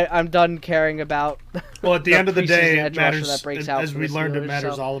done caring about. Well, at the end of the day, it matters. That breaks out as we learned, it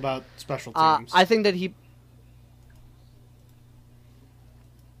matters all about special teams. I think that he.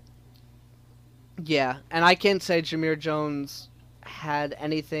 Yeah, and I can't say Jameer Jones had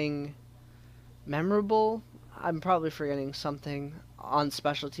anything memorable. I'm probably forgetting something on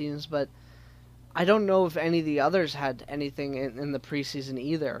special teams, but I don't know if any of the others had anything in the preseason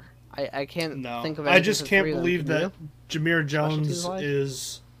either. I can't think of anything. I just can't believe that Jameer Jones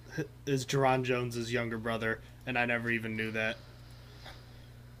is Jerron Jones' younger brother, and I never even knew that.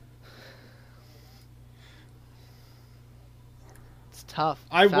 It's tough.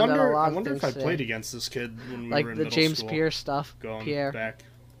 I wonder if I played against this kid when we were in middle school. Like the James Pierre stuff. Going back.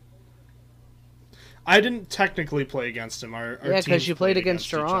 I didn't technically play against him. Our because you played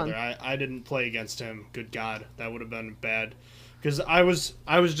against Jerron. I didn't play against him. Good God, that would have been bad. Because I was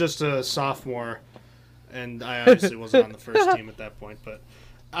just a sophomore, and I obviously wasn't on the first team at that point. But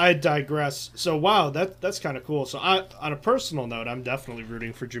I digress. So wow, that's kind of cool. So on a personal note, I'm definitely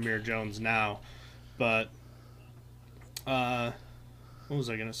rooting for Jameer Jones now. But what was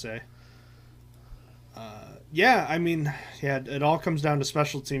I gonna say? It all comes down to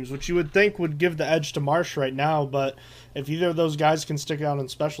special teams, which you would think would give the edge to Marsh right now. But if either of those guys can stick out on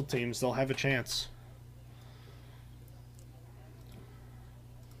special teams, they'll have a chance.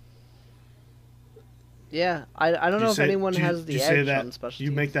 Yeah, I don't know if anyone has the edge on special teams.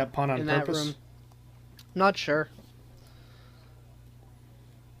 You make that pun on purpose? Not sure.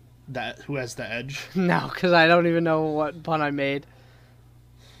 Who has the edge? No, because I don't even know what pun I made.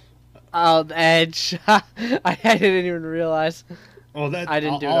 Oh, the edge. I didn't even realize. Oh, I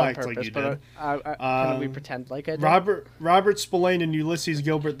didn't do it on purpose, but can we pretend like I did? Robert Spillane and Ulysses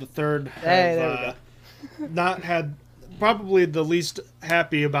Gilbert III have not had probably the least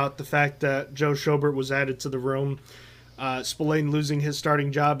happy about the fact that Joe Schobert was added to the room. Spillane losing his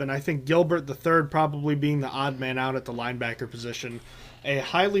starting job, and I think Gilbert III probably being the odd man out at the linebacker position. A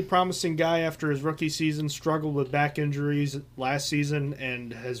highly promising guy after his rookie season, struggled with back injuries last season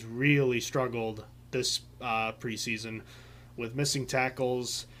and has really struggled this preseason with missing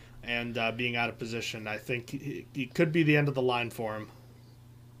tackles and being out of position. I think he could be the end of the line for him.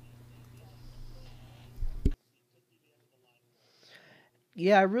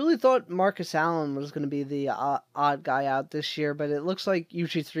 Yeah, I really thought Marcus Allen was going to be the odd guy out this year, but it looks like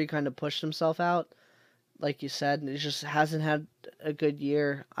UG3 kind of pushed himself out. Like you said, it just hasn't had a good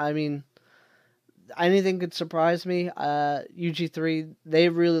year. I mean, anything could surprise me. UG3, they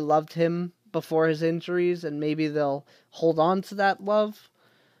really loved him before his injuries, and maybe they'll hold on to that love.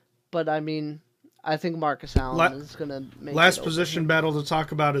 But I mean, I think Marcus Allen is going to make last position battle to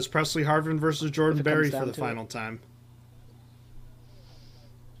talk about is Presley Harvin versus Jordan Berry for the final time.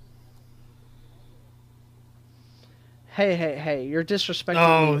 Hey! You're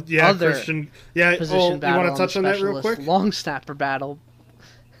disrespecting the other Christian. Yeah, position battle. You want to touch on that real quick? Long snapper battle.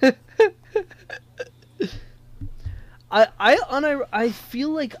 I feel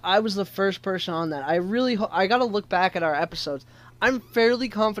like I was the first person on that. I got to look back at our episodes. I'm fairly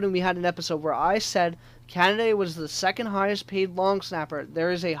confident we had an episode where I said Canada was the second highest paid long snapper.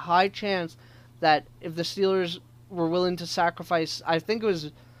 There is a high chance that if the Steelers were willing to sacrifice, I think it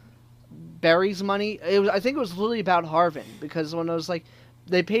was Berry's money. I think it was literally about Harvin, because when I was like,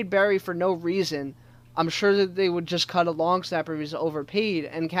 they paid Berry for no reason, I'm sure that they would just cut a long snapper if he's overpaid.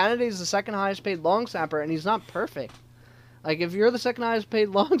 And Canada is the second highest paid long snapper, and he's not perfect. Like, if you're the second highest paid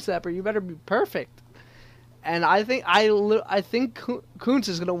long snapper, you better be perfect. And I think Kuntz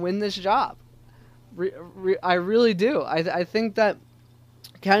is going to win this job. I really do. I think that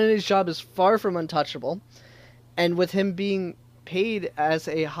Canada's job is far from untouchable, and with him being paid as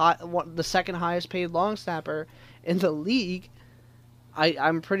the second highest paid long snapper in the league,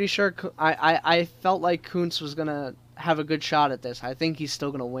 I'm pretty sure I felt like Kuntz was going to have a good shot at this. I think he's still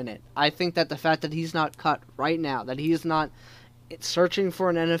going to win it. I think that the fact that he's not cut right now, that he's not searching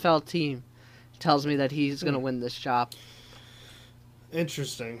for an NFL team, tells me that he's going to win this job.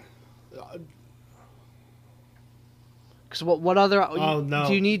 Interesting. Because what other? No.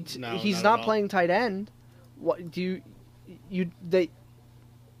 Do you need? No, he's not playing tight end. What do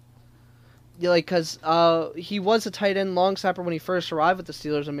because he was a tight end long snapper when he first arrived with the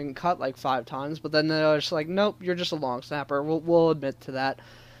Steelers and been cut like 5 times, but then they're just like, nope, you're just a long snapper. We'll admit to that.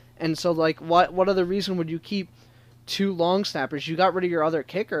 And so, like, what other reason would you keep 2 long snappers? You got rid of your other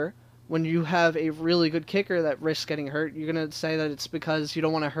kicker. When you have a really good kicker that risks getting hurt, you're gonna say that it's because you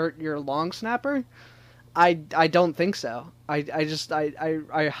don't want to hurt your long snapper? I don't think so.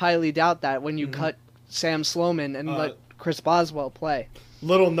 I highly doubt that when you cut Sam Sloman and let Chris Boswell play.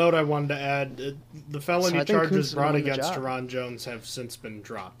 Little note I wanted to add: the felony charges brought against Teron Jones have since been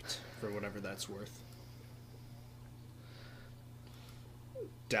dropped, for whatever that's worth.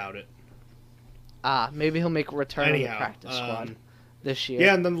 Doubt it. Maybe he'll make a return on the practice squad this year.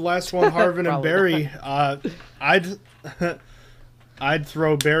 Yeah, and then the last one, Harvin and Berry. I'd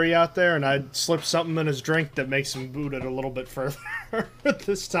throw Berry out there, and I'd slip something in his drink that makes him boot it a little bit further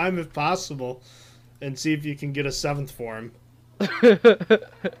this time, if possible, and see if you can get a 7th for him.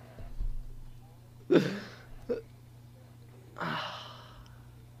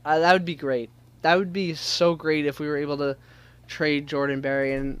 That would be great. That would be so great if we were able to trade Jordan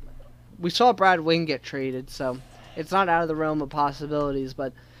Berry. And we saw Brad Wing get traded, so it's not out of the realm of possibilities,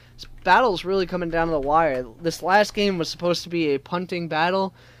 but this battle's really coming down to the wire. This last game was supposed to be a punting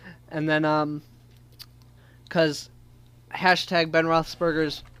battle, and then because hashtag Ben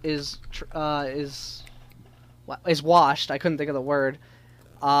Roethlisberger is washed. I couldn't think of the word.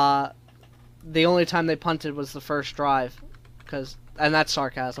 The only time they punted was the first drive, and that's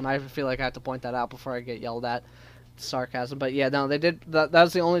sarcasm. I feel like I have to point that out before I get yelled at. It's sarcasm, but yeah, no, they did. That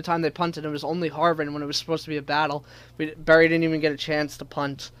was the only time they punted. It was only Harvin when it was supposed to be a battle. Berry didn't even get a chance to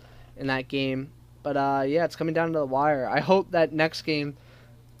punt in that game. But yeah, it's coming down to the wire. I hope that next game,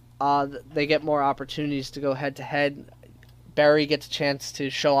 they get more opportunities to go head to head. Berry gets a chance to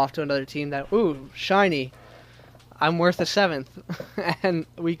show off to another team that, ooh, shiny, I'm worth a 7th, and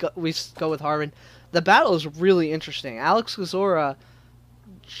we go with Harvin. The battle is really interesting. Alex Kozora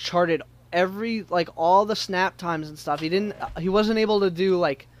charted all the snap times and stuff. He wasn't able to do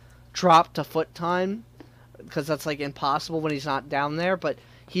like drop to foot time, because that's like impossible when he's not down there, but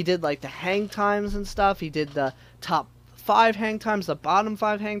he did like the hang times and stuff. He did the top 5 hang times, the bottom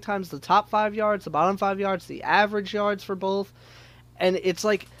 5 hang times, the top 5 yards, the bottom 5 yards, the average yards for both. And it's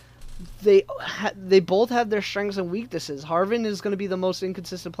like they both have their strengths and weaknesses. Harvin is going to be the most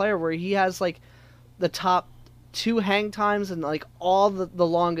inconsistent player, where he has like the top 2 hang times and like all the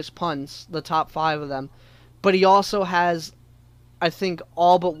longest punts, the top 5 of them. But he also has, I think,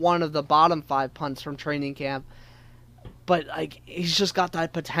 all but one of the bottom 5 punts from training camp. But like, he's just got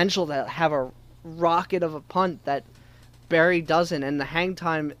that potential to have a rocket of a punt that Berry doesn't, and the hang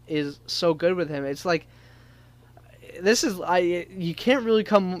time is so good with him. It's like, you can't really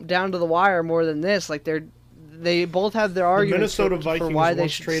come down to the wire more than this. Like, they both have their arguments the Minnesota Vikings for why they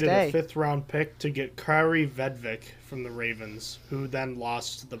once should traded stay. a 5th-round pick to get Kari Vedvik from the Ravens, who then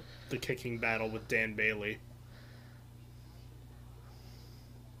lost the kicking battle with Dan Bailey.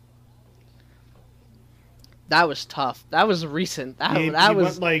 That was tough. That was recent. That He was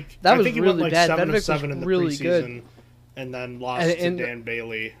went like that I was think he really went like bad. 7 Benedict of 7 was in the really preseason, good. and then lost And to Dan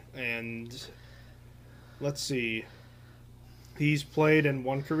Bailey. And let's see, he's played in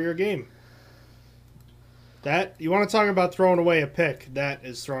 1 career game. That you want to talk about throwing away a pick? That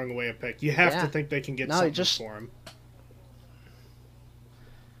is throwing away a pick. You have to think they can get something for him.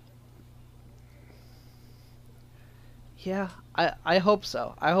 Yeah, I hope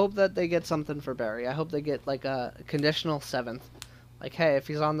so. I hope that they get something for Barry. I hope they get like a conditional 7th. Like, hey, if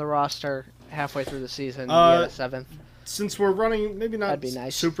he's on the roster halfway through the season, you get a 7th. Since we're running, maybe not That'd be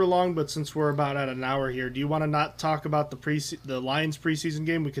nice. super long, but since we're about at an hour here, do you want to not talk about the Lions preseason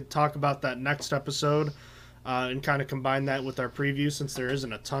game? We could talk about that next episode and kind of combine that with our preview, since there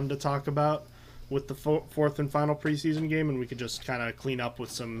isn't a ton to talk about with the fourth and final preseason game, and we could just kind of clean up with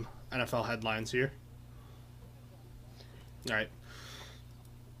some NFL headlines here. All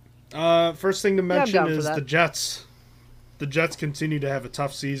right. First thing to mention is the Jets. The Jets continue to have a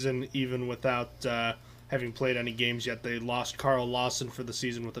tough season, even without having played any games yet. They lost Carl Lawson for the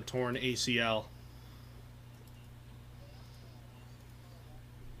season with a torn ACL.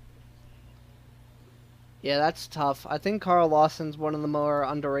 Yeah, that's tough. I think Carl Lawson's one of the more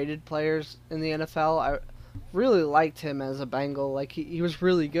underrated players in the NFL. I really liked him as a Bengal. Like, he was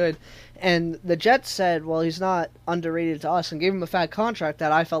really good. And the Jets said, well, he's not underrated to us, and gave him a fat contract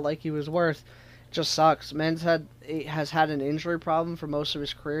that I felt like he was worth. Just sucks. Man's has had an injury problem for most of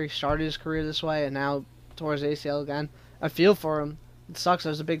his career. He started his career this way, and now tore his ACL again. I feel for him. It sucks. It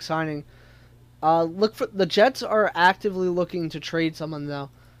was a big signing. The Jets are actively looking to trade someone, though.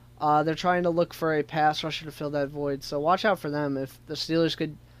 They're trying to look for a pass rusher to fill that void. So watch out for them. If the Steelers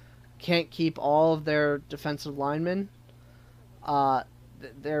can't keep all of their defensive linemen,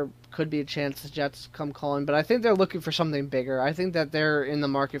 there could be a chance the Jets come calling. But I think they're looking for something bigger. I think that they're in the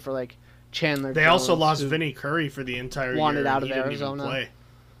market for like Chandler. They Jones, also lost Vinny Curry for the entire wanted year. Out of he didn't Arizona. Even play.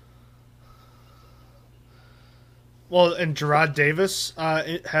 Well, and Gerard Davis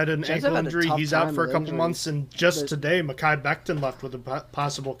had an ankle injury. He's out for a couple months. And just today, Mekhi Becton left with a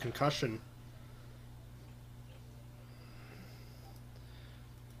possible concussion.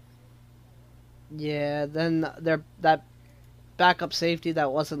 Yeah, then that backup safety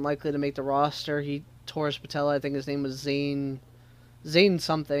that wasn't likely to make the roster, he tore his patella. I think his name was Zane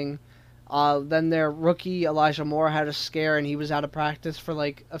something. Then their rookie Elijah Moore had a scare, and he was out of practice for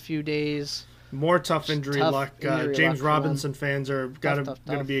like a few days. More tough injury luck. James Robinson fans are going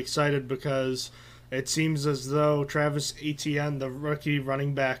to be excited because it seems as though Travis Etienne, the rookie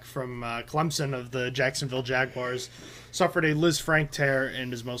running back from Clemson of the Jacksonville Jaguars, suffered a Liz Frank tear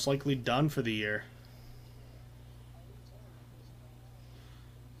and is most likely done for the year.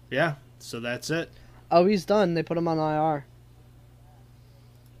 Yeah, so that's it. Oh, he's done. They put him on IR.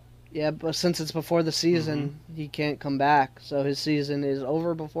 Yeah, but since it's before the season, he can't come back. So his season is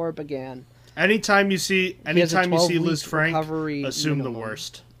over before it began. Anytime you see Liz Frank, assume minimum, the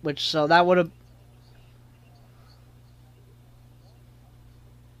worst. So that would have.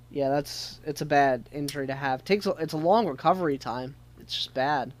 Yeah, it's a bad injury to have. It's a long recovery time. It's just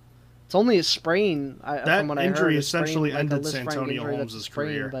bad. It's only a sprain. That from what injury I heard, essentially sprain, ended Santonio Holmes'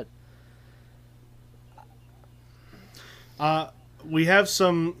 career. But we have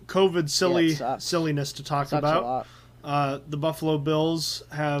some COVID silliness to talk about. The Buffalo Bills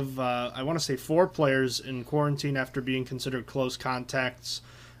have, I want to say, 4 players in quarantine after being considered close contacts,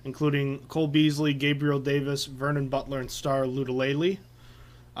 including Cole Beasley, Gabriel Davis, Vernon Butler, and Star Lutulele.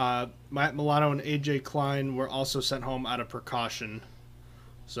 Matt Milano and A.J. Klein were also sent home out of precaution.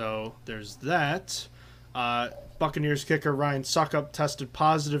 So there's that. Buccaneers kicker Ryan Suckup tested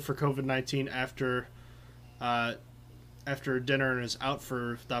positive for COVID-19 after dinner and is out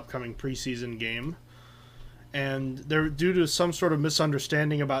for the upcoming preseason game. And due to some sort of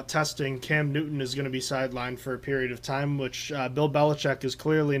misunderstanding about testing, Cam Newton is going to be sidelined for a period of time, which Bill Belichick is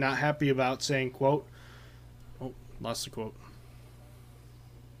clearly not happy about, saying, quote, oh, lost the quote.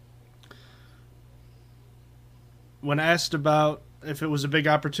 When asked about if it was a big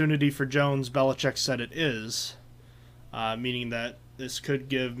opportunity for Jones, Belichick said it is, meaning that this could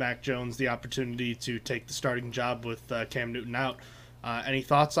give Mac Jones the opportunity to take the starting job with Cam Newton out. Any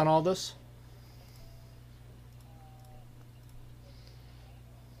thoughts on all this?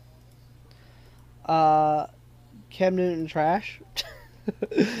 Cam Newton trash.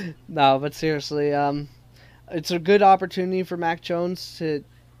 No, but seriously, it's a good opportunity for Mac Jones to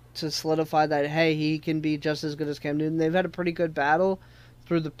solidify that, hey, he can be just as good as Cam Newton. They've had a pretty good battle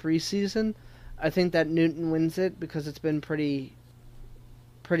through the preseason. I think that Newton wins it because it's been pretty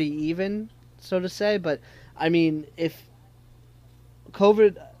even, so to say. But I mean, if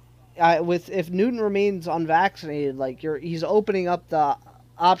COVID, with if Newton remains unvaccinated, like he's opening up the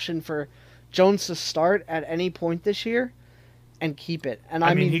option for Jones to start at any point this year and keep it. And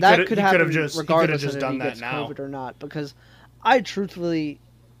I mean that could happen regardless of if he gets COVID or not. Because I truthfully,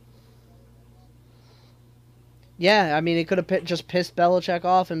 yeah, I mean he could have just pissed Belichick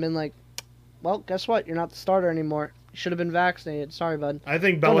off and been like, well, guess what? You're not the starter anymore. You should have been vaccinated. Sorry, bud. I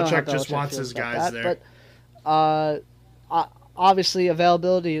think Belichick just wants his guys there. But obviously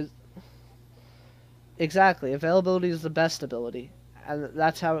availability is availability is the best ability, and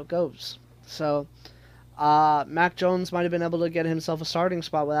that's how it goes. So Mac Jones might have been able to get himself a starting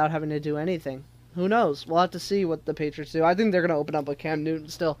spot without having to do anything. Who knows? We'll have to see what the Patriots do. I think they're going to open up with Cam Newton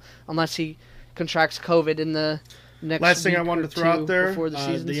still, unless he contracts COVID in the next last thing I wanted to throw out there, before the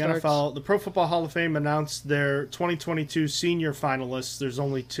season starts. NFL, the Pro Football Hall of Fame announced their 2022 senior finalists. There's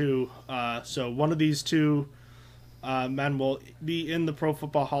only two, so one of these two men will be in the Pro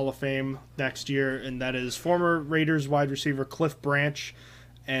Football Hall of Fame next year, and that is former Raiders wide receiver Cliff Branch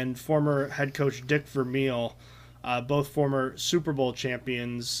and former head coach Dick Vermeil, both former Super Bowl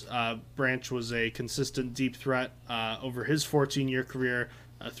champions. Branch was a consistent deep threat over his 14-year career,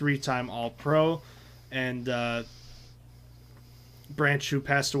 a 3-time All-Pro, and Branch, who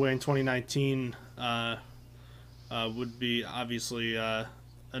passed away in 2019, would be obviously a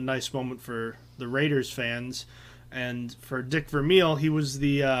nice moment for the Raiders fans. And for Dick Vermeil, he was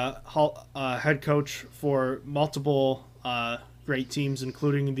the head coach for multiple great teams,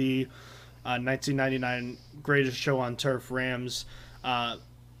 including the 1999 Greatest Show on Turf Rams.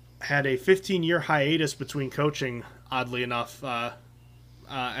 Had a 15-year hiatus between coaching, oddly enough,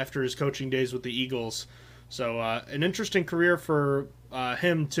 after his coaching days with the Eagles. So an interesting career for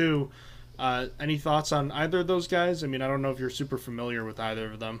him, too. Any thoughts on either of those guys? I mean, I don't know if you're super familiar with either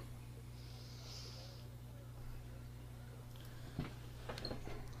of them.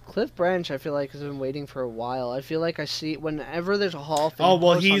 Cliff Branch, I feel like, has been waiting for a while. I feel like I see whenever there's a Hall of Fame. Oh,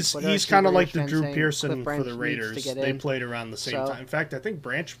 well, he's kind of like the Drew Pearson for the Raiders. They played around the same time. In fact, I think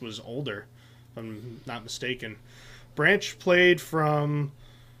Branch was older, if I'm not mistaken. Branch played from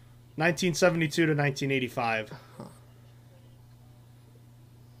 1972 to 1985.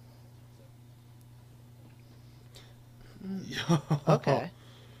 Okay.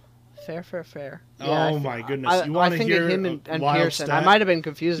 Fair. Yeah, my goodness. You want to hear him and Pearson. Stat? I might have been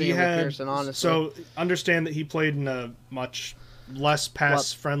confusing him with Pearson, honestly. So understand that he played in a much less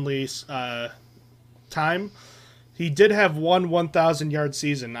pass-friendly time. He did have one 1,000-yard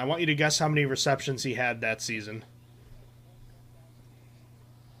season. I want you to guess how many receptions he had that season.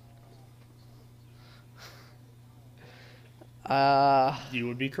 You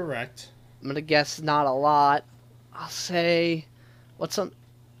would be correct. I'm going to guess not a lot. I'll say...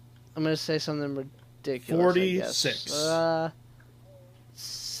 I'm going to say something ridiculous. 46.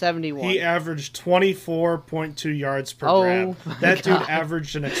 71. He averaged 24.2 yards per grab. That dude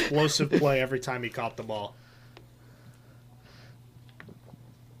averaged an explosive play every time he caught the ball.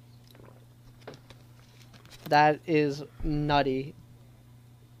 That is nutty.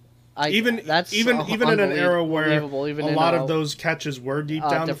 Even in an era where a lot of those catches were deep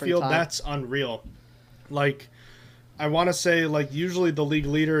down the field, that's unreal. Like, I want to say, like, usually the league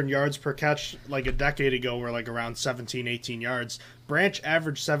leader in yards per catch, like a decade ago, were like around 17, 18 yards. Branch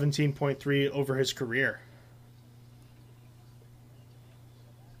averaged 17.3 over his career.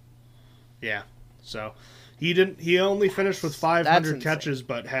 Yeah. So he only finished with 500 catches,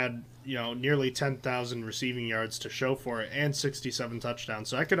 but had, nearly 10,000 receiving yards to show for it and 67 touchdowns.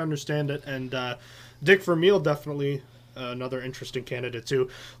 So I could understand it. And Dick Vermeil, definitely another interesting candidate too.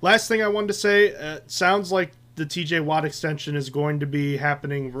 Last thing I wanted to say, sounds like the TJ Watt extension is going to be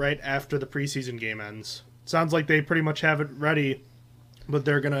happening right after the preseason game ends. Sounds like they pretty much have it ready, but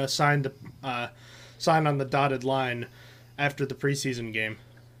they're going to sign on the dotted line after the preseason game.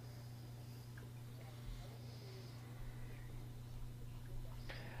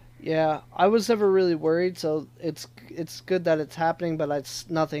 Yeah, I was never really worried, so it's good that it's happening, but it's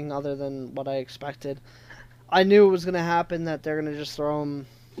nothing other than what I expected. I knew it was going to happen, that they're going to just throw him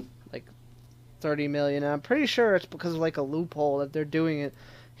like $30 million, and I'm pretty sure it's because of like a loophole that they're doing it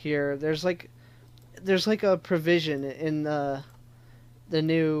here. There's like a provision in the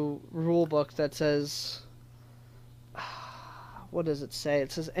new rule book that says, what does it say?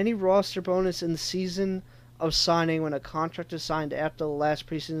 It says any roster bonus in the season of signing when a contract is signed after the last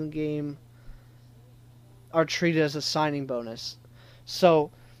preseason game are treated as a signing bonus.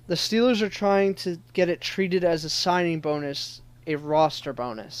 So the Steelers are trying to get it treated as a signing bonus, a roster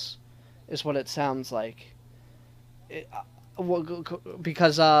bonus, is what it sounds like.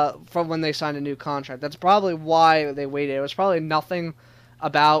 Because from when they signed a new contract. That's probably why they waited. It was probably nothing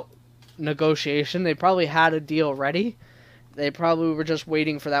about negotiation. They probably had a deal ready. They probably were just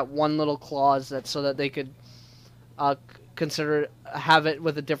waiting for that one little clause so that they could have it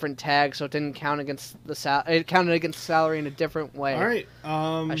with a different tag, so it didn't count against it counted against salary in a different way. All right.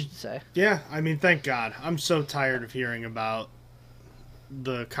 I should say. Yeah, I mean, thank God. I'm so tired of hearing about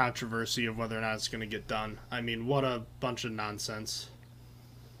the controversy of whether or not it's going to get done. I mean, what a bunch of nonsense.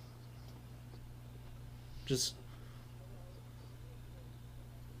 Just...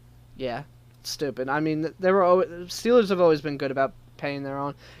 Yeah, stupid. I mean, Steelers have always been good about paying their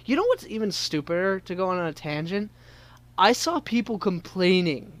own. You know what's even stupider, to go on a tangent? I saw people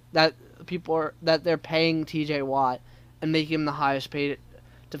complaining that they're paying TJ Watt and making him the highest paid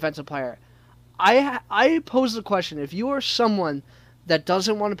defensive player. I pose the question: if you are someone that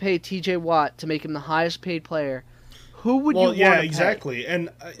doesn't want to pay TJ Watt to make him the highest paid player, who would you want to pay? Exactly. And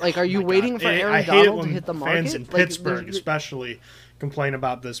are you waiting for Aaron Donald to hit the market? Fans in Pittsburgh especially complain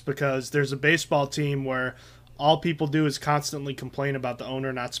about this, because there's a baseball team where all people do is constantly complain about the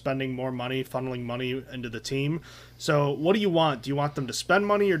owner not spending more money, funneling money into the team. So what do you want? Do you want them to spend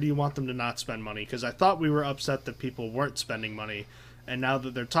money, or do you want them to not spend money? Because I thought we were upset that people weren't spending money, and now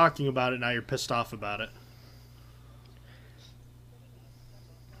that they're talking about it, now you're pissed off about it.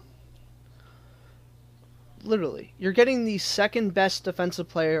 Literally, you're getting the second best defensive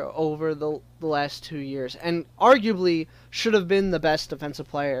player over the last 2 years, and arguably should have been the best defensive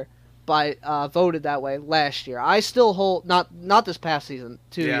player by voted that way last year. I still hold not this past season,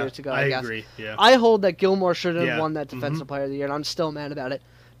 2 years ago. I guess. Agree. Yeah. I hold that Gilmore should have won that defensive player of the year, and I'm still mad about it.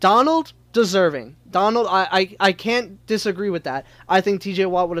 Donald, deserving. Donald, I can't disagree with that. I think TJ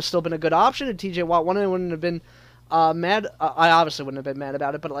Watt would have still been a good option, and TJ Watt wouldn't have been mad. I obviously wouldn't have been mad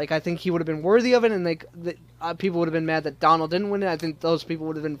about it, but I think he would have been worthy of it, and people would have been mad that Donald didn't win it. I think those people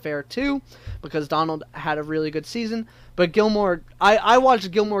would have been fair too, because Donald had a really good season. But Gilmore, I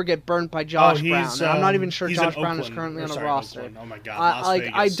watched Gilmore get burnt by Josh Brown. And I'm not even sure Josh Brown is currently on the roster. Oakland. Oh my God, Las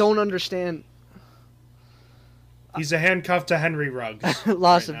Vegas. I don't understand. He's a handcuff to Henry Ruggs.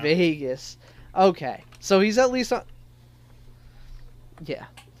 Las Vegas. Okay, so he's at least on. Yeah.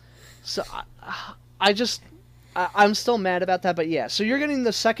 So I'm still mad about that, but yeah. So you're getting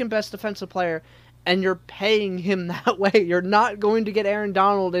the second best defensive player, and you're paying him that way. You're not going to get Aaron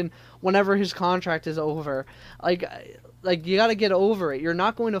Donald in whenever his contract is over. You got to get over it. You're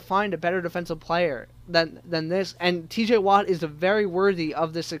not going to find a better defensive player than this. And TJ Watt is very worthy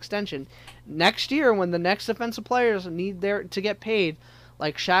of this extension. Next year, when the next defensive players need to get paid,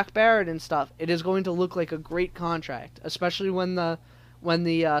 like Shaq Barrett and stuff, it is going to look like a great contract, especially when the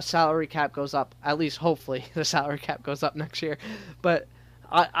salary cap goes up. At least, hopefully, the salary cap goes up next year. But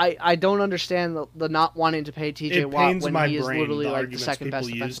I don't understand the not wanting to pay TJ Watt when he is literally the second best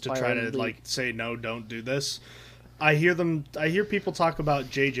defensive player. It pains my brain, the arguments people use to try to say no, don't do this. I hear people talk about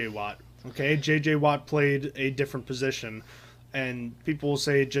JJ Watt. Okay, JJ Watt played a different position, and people will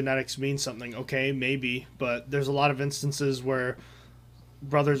say genetics means something. Okay, maybe, but there's a lot of instances where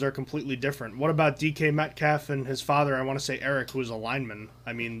brothers are completely different. What about DK Metcalf and his father? I want to say Eric, who's a lineman.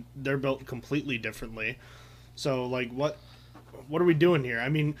 I mean, they're built completely differently. So, what are we doing here? I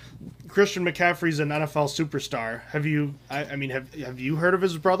mean, Christian McCaffrey's an NFL superstar. Have you heard of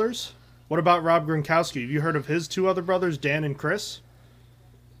his brothers? What about Rob Gronkowski? Have you heard of his two other brothers, Dan and Chris?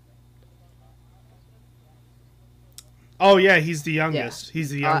 Oh yeah, he's the youngest. Yeah.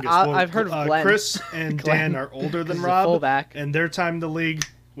 He's the youngest. I've heard of Glenn. Chris and Dan are older than Rob, fullback, and their time in the league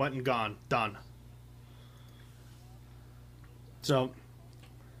went and gone, done. So,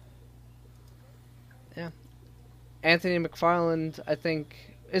 yeah, Anthony McFarland. I think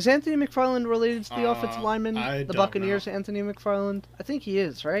is Anthony McFarland related to the offensive lineman, the Buccaneers? Know. Anthony McFarland. I think he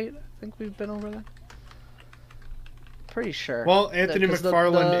is, right? I think we've been over that. Pretty sure. Well, Anthony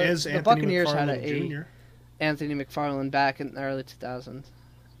McFarland is the Anthony Buccaneers McFarland had Jr. Anthony McFarland back in the early 2000s.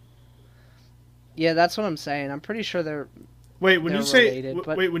 Yeah, that's what I'm saying. I'm pretty sure they're when you say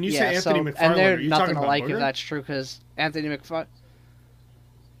related, when you say Anthony McFarland, and they're are you nothing talking about alike Booger? If that's true, because Anthony McFarland.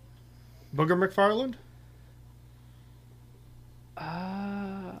 Booger McFarland.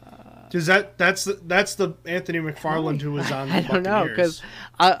 Because that's the Anthony McFarland who was on the Buccaneers. I don't know,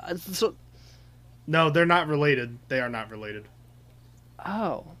 because no, they're not related. They are not related.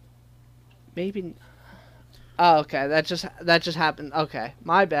 Oh, maybe. Oh, okay. That just happened. Okay,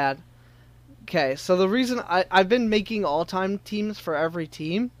 my bad. Okay, so the reason I've been making all-time teams for every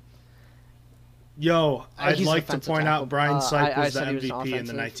team. Yo, I'd like to point out Brian Syke was the MVP in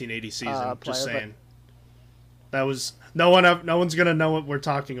the 1980 season. Just saying. That was no one's gonna know what we're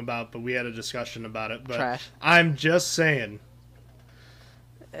talking about, but we had a discussion about it. But trash. I'm just saying.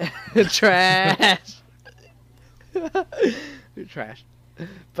 Trash. You're trash.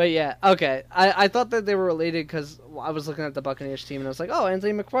 But yeah, okay. I thought that they were related because I was looking at the Buccaneers team and I was like, oh,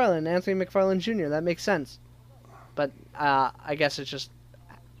 Anthony McFarland Jr. That makes sense. But I guess it just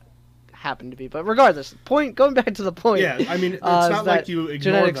happened to be. But regardless, going back to the point. Yeah, I mean, it's not like you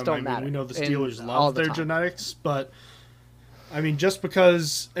ignore them. Don't we know the Steelers all love the their time. genetics, but I mean, just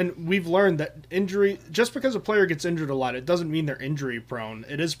because, and we've learned that just because a player gets injured a lot, it doesn't mean they're injury prone.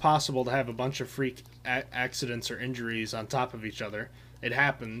 It is possible to have a bunch of freak accidents or injuries on top of each other. It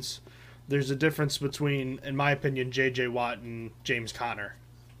happens. There's a difference between, in my opinion, J.J. Watt and James Conner.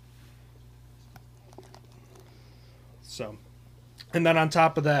 So, and then on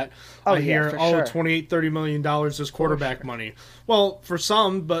top of that, I hear, sure. $28-30 million is quarterback money. Well, for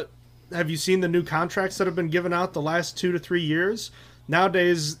some, but have you seen the new contracts that have been given out the last 2 to 3 years?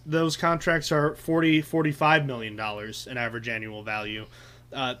 Nowadays, those contracts are $40-45 million in average annual value.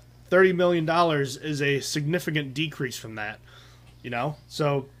 $30 million is a significant decrease from that,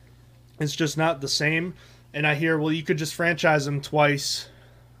 So it's just not the same. And I hear, well, you could just franchise them twice,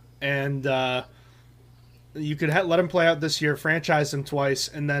 and you could let him play out this year, franchise him twice,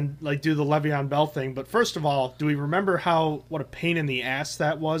 and then do the Le'Veon Bell thing. But first of all, do we remember what a pain in the ass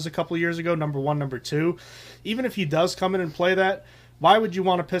that was a couple years ago? Number one, number two. Even if he does come in and play that, why would you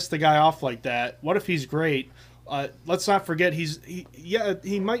want to piss the guy off like that? What if he's great? Let's not forget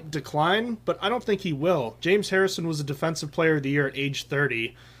he might decline, but I don't think he will. James Harrison was a Defensive Player of the Year at age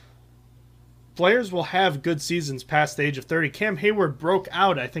 30. Players will have good seasons past the age of 30. Cam Hayward broke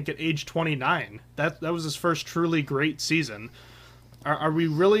out, I think, at age 29. That was his first truly great season. Are we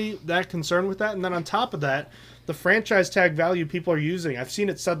really that concerned with that? And then on top of that, the franchise tag value people are using, I've seen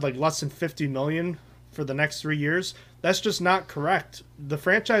it said less than $50 million for the next 3 years. That's just not correct. The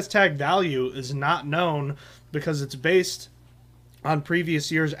franchise tag value is not known because it's based on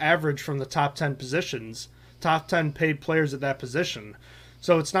previous year's average from the top 10 positions, top 10 paid players at that position.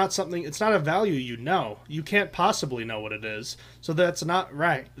 So it's not a value You can't possibly know what it is. So that's not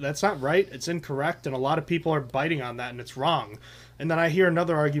right. That's not right. It's incorrect, and a lot of people are biting on that, and it's wrong. And then I hear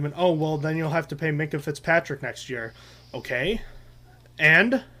another argument, oh, well, then you'll have to pay Minkah Fitzpatrick next year. Okay.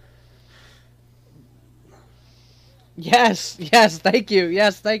 And? Yes, thank you. Yeah,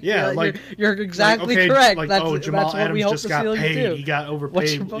 you're exactly correct. Jamal that's what Adams we hope just the got Steelers paid. do. He got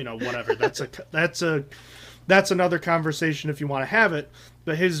overpaid, whatever. That's another conversation if you want to have it.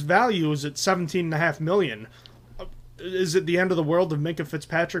 But his value is at $17.5 million. Is it the end of the world if Minkah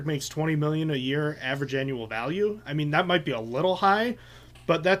Fitzpatrick makes $20 million a year average annual value? I mean, that might be a little high,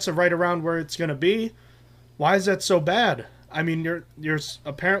 but that's right around where it's going to be. Why is that so bad? I mean, you're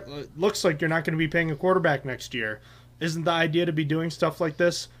apparently looks like you're not going to be paying a quarterback next year. Isn't the idea to be doing stuff like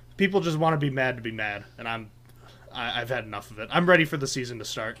this? People just want to be mad, and I've had enough of it. I'm ready for the season to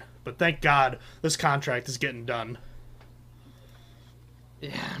start, but thank God this contract is getting done.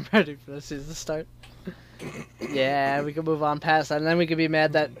 Yeah, I'm ready for the season to start. Yeah, we can move on past that, and then we can be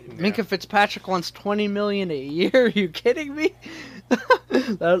mad that Minkah Fitzpatrick wants $20 million a year. Are you kidding me?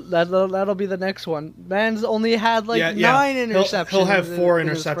 That'll be the next one. Man's only had 9 interceptions. He'll have 4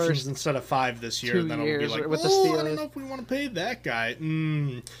 interceptions instead of 5 this year. 2 And then years it'll be with the Steelers. I don't know if we want to pay that guy.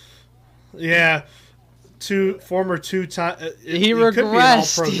 Yeah. Former 2-time. He regressed. Could be an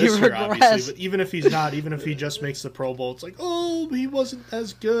All-Pro this year, obviously. But even if he's not, even if he just makes the Pro Bowl, it's he wasn't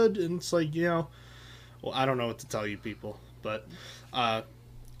as good. And it's well, I don't know what to tell you people, but I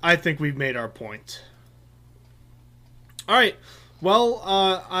think we've made our point. All right. Well,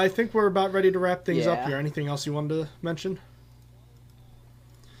 I think we're about ready to wrap things up here. Anything else you wanted to mention?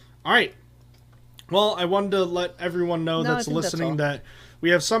 All right. Well, I wanted to let everyone know that's listening that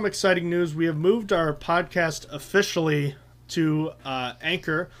we have some exciting news. We have moved our podcast officially to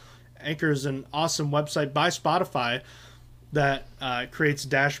Anchor. Anchor is an awesome website by Spotify that creates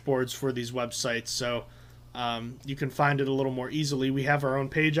dashboards for these websites. So you can find it a little more easily. We have our own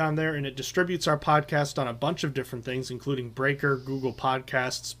page on there, and it distributes our podcast on a bunch of different things, including Breaker, Google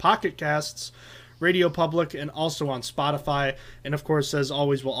Podcasts, Pocket Casts, Radio Public, and also on Spotify. And of course, as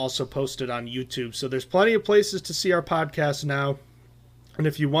always, we'll also post it on YouTube. So there's plenty of places to see our podcast now. And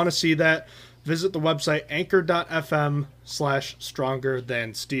if you want to see that, visit the website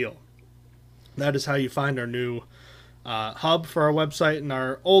anchor.fm/stronger-than-steel. That is how you find our new hub for our website and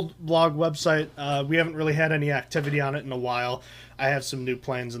our old blog website. We haven't really had any activity on it in a while. I have some new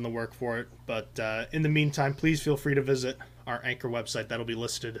plans in the work for it. But in the meantime, please feel free to visit our Anchor website. That'll be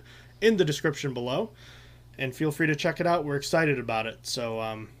listed in the description below. And feel free to check it out. We're excited about it.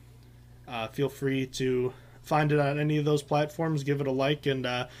 So feel free to find it on any of those platforms. Give it a like. And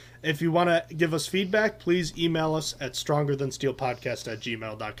if you want to give us feedback, please email us at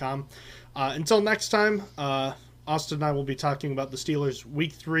strongerthansteelpodcast@gmail.com. Until next time, Austin and I will be talking about the Steelers'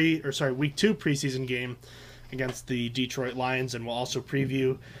 Week 2 preseason game against the Detroit Lions, and we'll also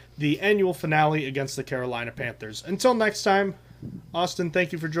preview the annual finale against the Carolina Panthers. Until next time, Austin,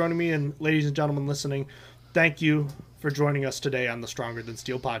 thank you for joining me, and ladies and gentlemen listening, thank you for joining us today on the Stronger Than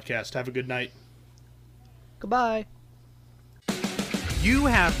Steel podcast. Have a good night. Goodbye. You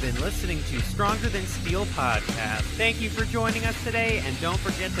have been listening to Stronger Than Steel podcast. Thank you for joining us today, and don't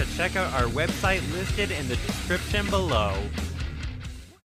forget to check out our website listed in the description below.